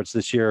 1,000 yards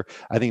this year.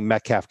 I think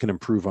Metcalf can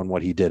improve on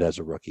what he did as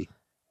a rookie.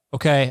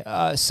 Okay,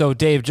 so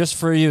Dave, just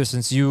for you,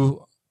 since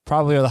you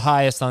probably are the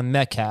highest on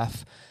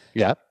Metcalf.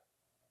 Yeah.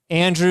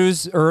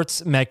 Andrews,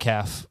 Ertz,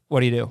 Metcalf.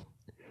 What do you do?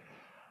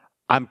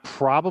 I'm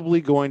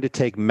probably going to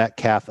take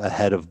Metcalf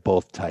ahead of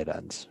both tight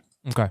ends.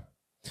 Okay.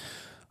 All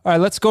right,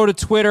 let's go to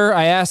Twitter.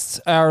 I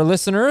asked our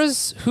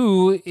listeners,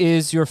 who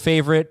is your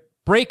favorite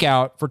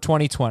breakout for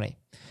 2020?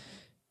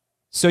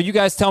 So you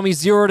guys tell me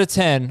 0 to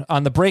 10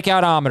 on the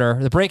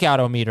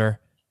breakout-o-meter.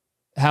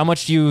 How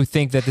much do you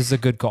think that this is a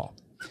good call?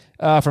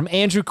 From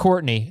Andrew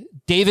Courtney,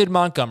 David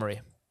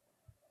Montgomery.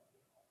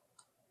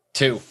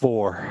 2.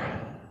 4.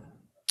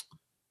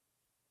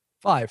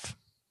 5.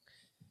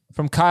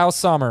 From Kyle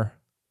Sommer,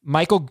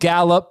 Michael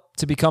Gallup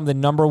to become the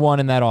number one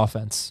in that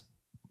offense.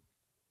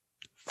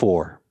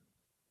 4.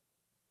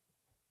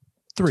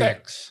 3.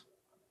 6.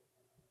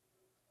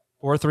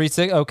 4, 3,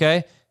 6.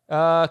 Okay.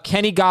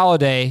 Kenny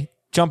Golladay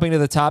jumping to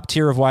the top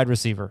tier of wide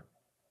receiver.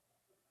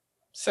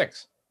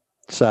 6.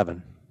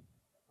 7.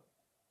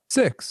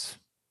 6.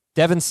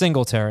 Devin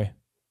Singletary.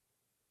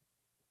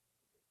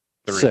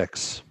 3.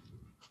 6.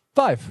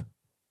 5.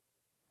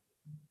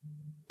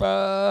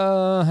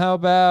 How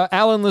about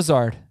Alan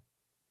Lazard?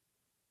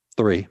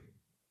 3.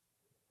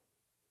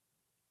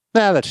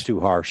 Nah, that's too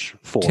harsh.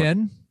 4.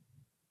 10.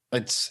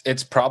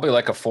 It's probably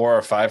like a 4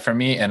 or 5 for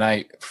me, and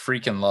I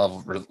freaking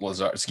love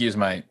Lazard.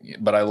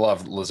 But I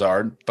love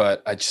Lazard,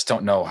 but I just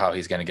don't know how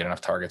he's going to get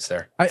enough targets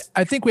there.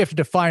 I think we have to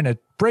define a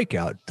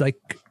breakout.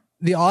 Like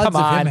the odds Come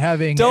of on. him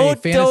having a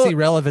Don't- fantasy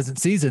relevant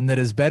season that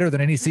is better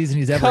than any season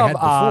he's ever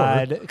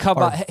had before. Come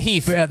are on,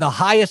 Heath. The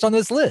highest on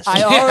this list.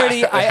 I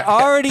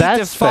already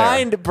That's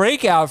defined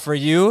breakout for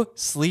you.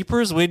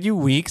 Sleepers win you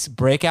weeks.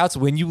 Breakouts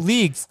win you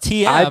leagues.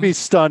 TM. I'd be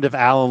stunned if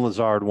Alan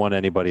Lazard won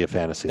anybody a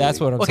fantasy That's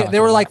league. what I'm Okay, talking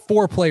there were about. like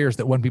 4 players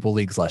that won people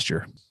leagues last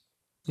year.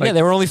 Yeah,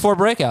 there were only 4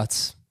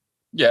 breakouts.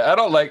 Yeah, I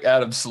don't like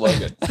Adam's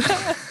slogan.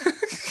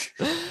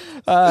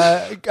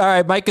 All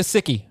right, Mike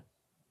Gesicki.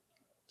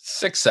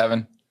 6,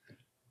 7.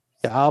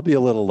 Yeah, I'll be a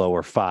little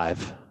lower.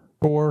 5.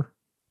 4.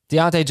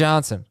 Deontay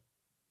Johnson.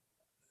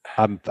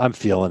 I'm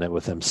feeling it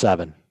with him.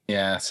 7.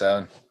 Yeah,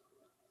 7.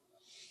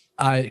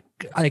 I'm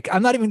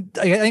not even.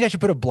 I think I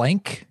should put a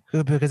blank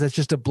because it's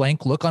just a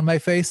blank look on my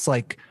face.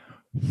 Like,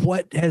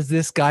 what has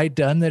this guy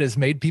done that has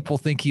made people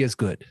think he is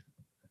good?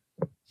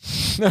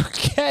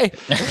 Okay.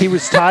 He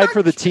was tied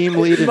for the team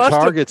lead in Must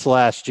have- targets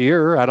last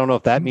year. I don't know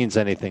if that means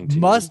anything to you.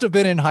 Must have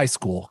been in high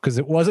school because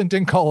it wasn't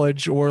in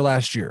college or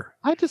last year.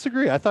 I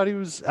disagree. I thought he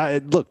was.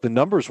 Look, the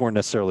numbers weren't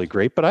necessarily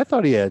great, but I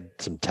thought he had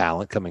some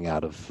talent coming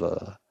out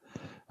of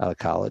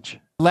college.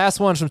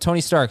 Last one from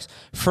Tony Starks.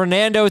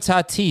 Fernando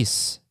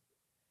Tatis.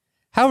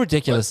 How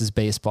ridiculous is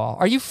baseball?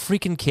 Are you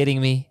freaking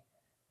kidding me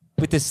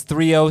with this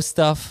 3-0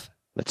 stuff?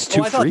 That's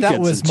 2 I thought free that hits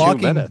was in 2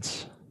 mocking-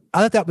 minutes.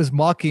 I thought that was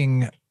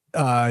mocking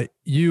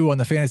you on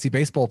the Fantasy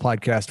Baseball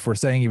podcast for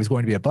saying he was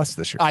going to be a bust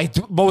this year. I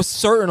most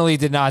certainly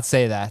did not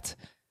say that.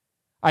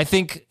 I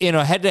think in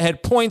a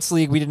head-to-head points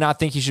league, we did not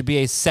think he should be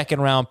a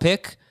second-round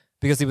pick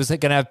because he was going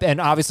to have, and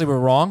obviously we're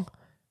wrong.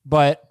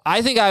 But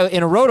I think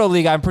in a Roto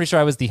league, I'm pretty sure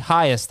I was the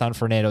highest on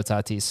Fernando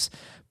Tatis,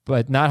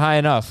 but not high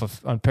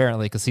enough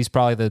apparently because he's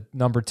probably the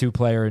number 2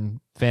 player in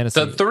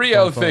fantasy. The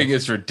 3-0 thing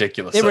is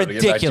ridiculous. It's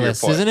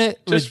ridiculous, isn't it?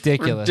 Just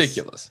ridiculous.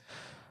 Ridiculous.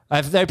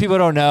 There people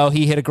don't know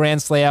he hit a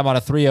grand slam on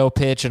a 3-0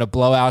 pitch in a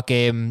blowout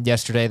game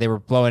yesterday. They were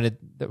blowing it.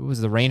 It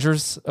was the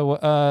Rangers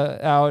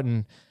out,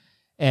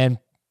 and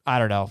I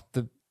don't know.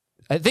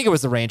 I think it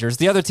was the Rangers.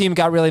 The other team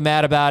got really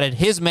mad about it.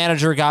 His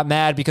manager got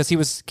mad because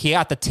he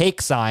got the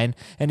take sign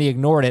and he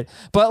ignored it.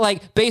 But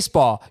like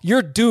baseball,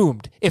 you're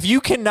doomed. If you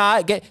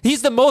cannot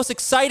he's the most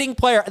exciting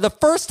player. The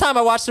first time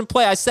I watched him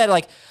play, I said,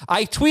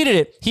 I tweeted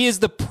it. He is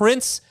the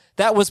prince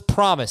that was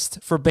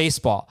promised for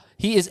baseball.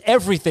 He is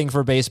everything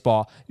for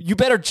baseball. You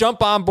better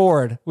jump on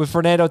board with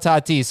Fernando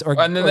Tatis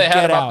and then they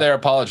had him up there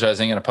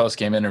apologizing in a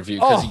post-game interview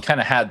because he kind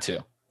of had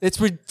to. It's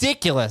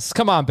ridiculous.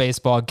 Come on,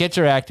 baseball. Get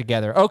your act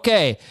together.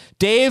 Okay,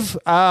 Dave,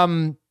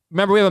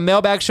 remember we have a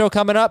mailbag show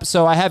coming up,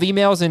 so I have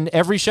emails in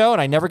every show, and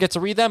I never get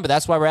to read them, but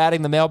that's why we're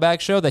adding the mailbag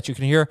show that you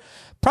can hear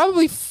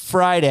probably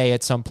Friday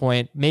at some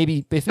point.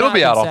 Maybe. If It'll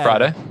be out on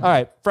Friday. All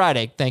right,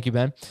 Friday. Thank you,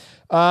 Ben.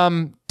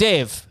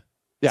 Dave,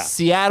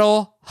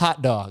 Seattle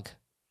hot dog.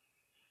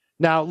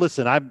 Now,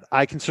 listen,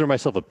 I consider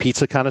myself a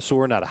pizza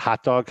connoisseur, not a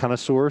hot dog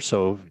connoisseur.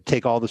 So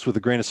take all this with a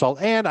grain of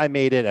salt. And I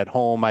made it at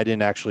home. I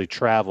didn't actually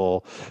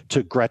travel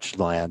to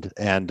Gretchenland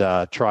and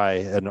try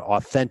an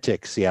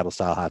authentic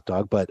Seattle-style hot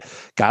dog, but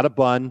got a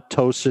bun,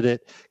 toasted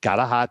it, got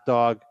a hot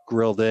dog,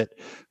 grilled it,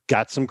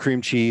 got some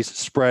cream cheese,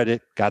 spread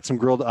it, got some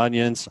grilled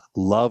onions,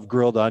 love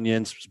grilled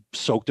onions,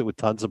 soaked it with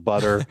tons of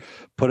butter,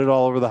 put it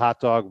all over the hot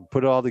dog,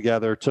 put it all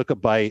together, took a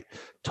bite,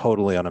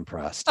 totally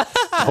unimpressed.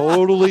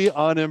 Totally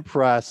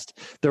unimpressed.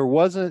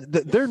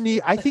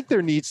 I think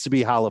there needs to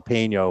be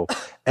jalapeno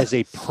as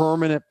a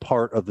permanent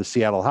part of the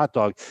Seattle hot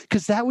dog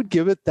because that would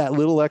give it that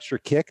little extra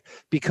kick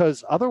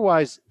because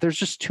otherwise there's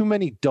just too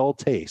many dull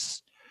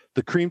tastes.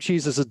 The cream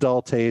cheese is a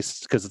dull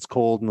taste because it's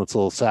cold and it's a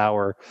little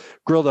sour.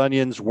 Grilled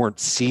onions weren't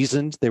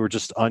seasoned. They were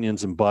just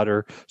onions and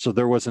butter. So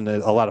there wasn't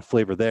a lot of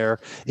flavor there.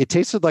 It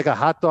tasted like a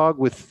hot dog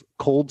with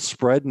cold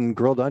spread and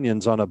grilled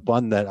onions on a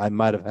bun that I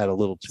might have had a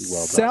little too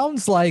well done.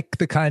 Sounds like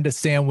the kind of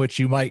sandwich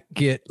you might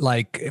get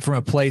like from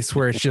a place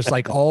where it's just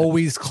like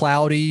always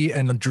cloudy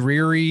and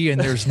dreary and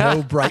there's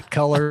no bright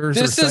colors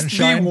or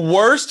sunshine. This is the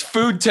worst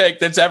food take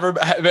that's ever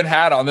been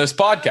had on this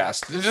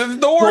podcast.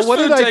 The worst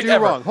food take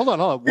ever. Wrong? Hold on.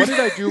 What did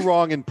I do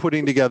wrong in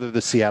putting together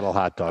the Seattle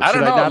hot dog? I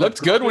don't know. It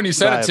looked good when you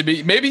said it to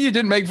me. Maybe you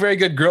didn't make very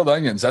good grilled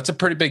onions. That's a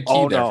pretty big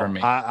key there for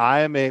me.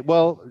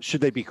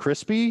 Should they be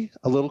crispy?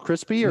 A little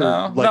crispy? Or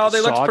no,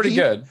 they looked pretty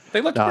good.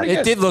 They looked pretty good.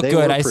 It did look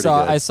good.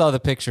 I saw the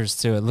pictures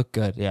too. It looked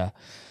good. Yeah.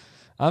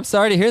 I'm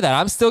sorry to hear that.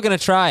 I'm still going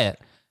to try it.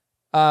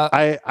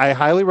 I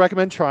highly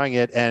recommend trying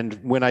it. And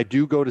when I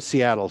do go to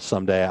Seattle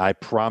someday, I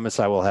promise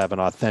I will have an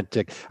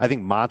authentic, I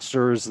think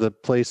Monster is the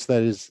place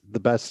that is the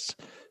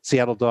best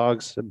Seattle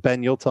dogs.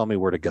 Ben, you'll tell me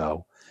where to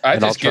go. I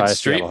just get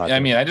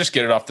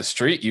it off the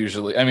street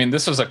usually. I mean,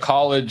 this was a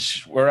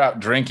college. We're out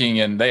drinking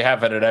and they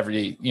have it at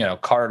every,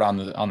 cart on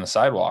the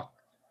sidewalk.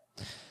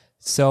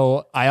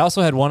 So I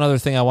also had one other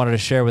thing I wanted to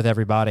share with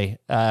everybody.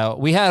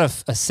 We had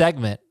a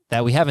segment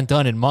that we haven't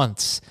done in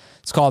months.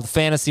 It's called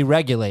Fantasy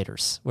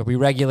Regulators, where we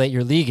regulate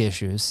your league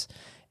issues.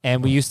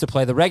 And we used to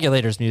play the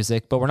regulators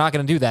music, but we're not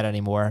going to do that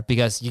anymore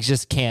because you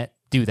just can't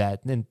do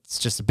that. And it's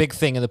just a big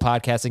thing in the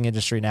podcasting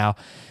industry now.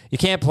 You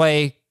can't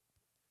play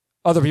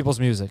other people's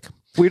music.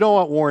 We don't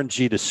want Warren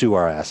G to sue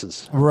our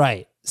asses.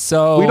 Right.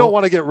 So we don't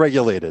want to get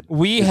regulated.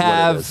 We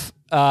have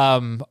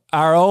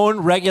our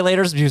own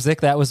regulators music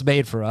that was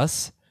made for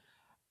us.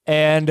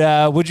 And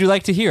would you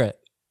like to hear it?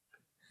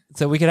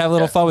 So we can have a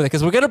little fun with it.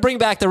 Because we're going to bring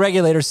back the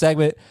regulator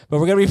segment, but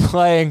we're going to be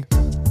playing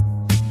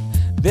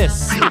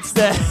this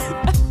instead.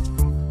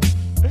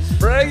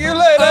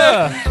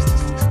 Regulator!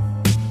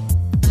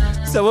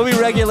 So we'll be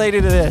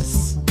regulating to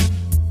this.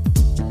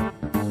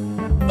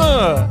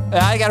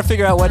 I got to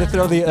figure out when to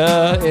throw the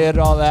in and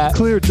all that.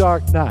 Clear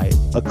dark night.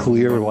 A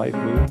clear white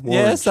moon.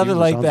 Yeah, something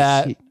like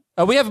that.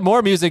 We have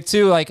more music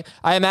too. Like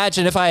I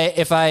imagine if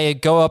I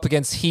go up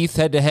against Heath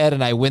head to head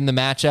and I win the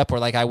matchup or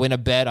like I win a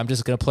bet, I'm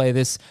just gonna play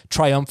this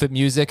triumphant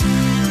music.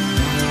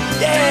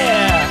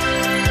 Yeah,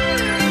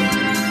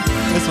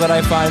 this is what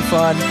I find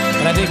fun,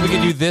 and I think we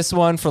could do this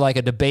one for like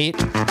a debate.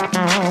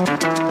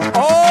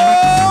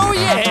 Oh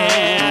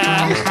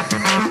yeah,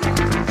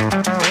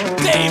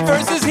 Dave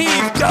versus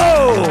Heath,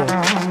 go!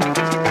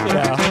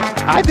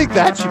 I think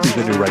that should be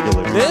the new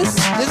regulator. This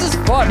is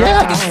fun. Yeah,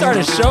 I can start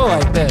a show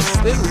like this.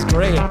 This is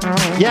great.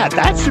 Yeah,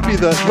 that should be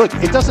the look.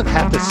 It doesn't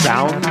have to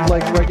sound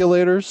like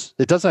regulators.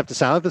 It doesn't have to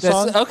sound like the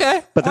song.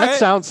 Okay, but that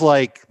sounds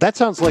like the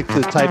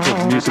type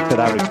of music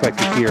that I would expect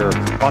to hear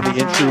on the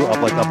intro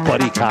of like a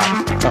buddy cop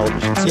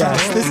television series.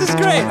 Yes, this is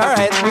great. All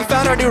right, we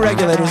found our new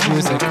regulators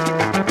music.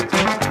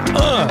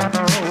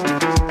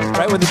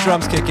 Right when the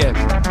drums kick in.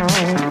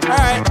 All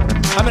right,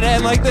 I'm gonna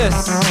end like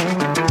this.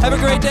 Have a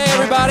great day,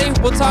 everybody.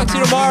 We'll talk to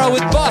you tomorrow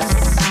with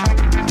busts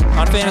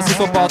on Fantasy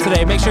Football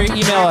Today. Make sure you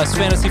email us,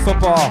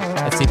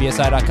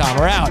 fantasyfootball@cbsi.com.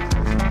 We're out.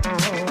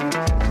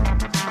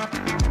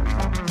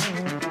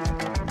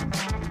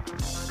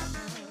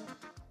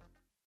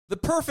 The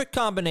perfect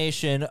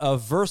combination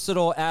of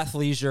versatile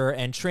athleisure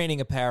and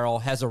training apparel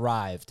has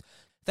arrived.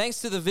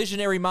 Thanks to the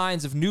visionary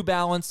minds of New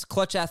Balance,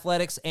 Clutch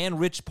Athletics, and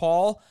Rich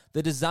Paul,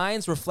 the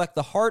designs reflect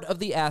the heart of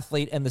the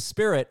athlete and the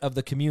spirit of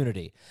the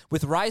community.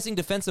 With rising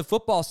defensive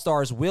football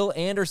stars Will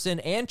Anderson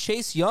and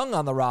Chase Young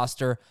on the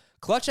roster,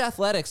 Clutch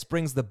Athletics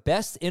brings the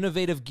best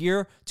innovative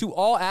gear to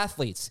all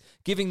athletes,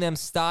 giving them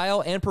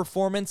style and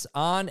performance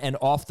on and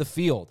off the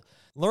field.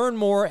 Learn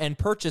more and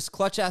purchase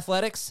Clutch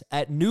Athletics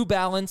at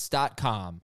newbalance.com.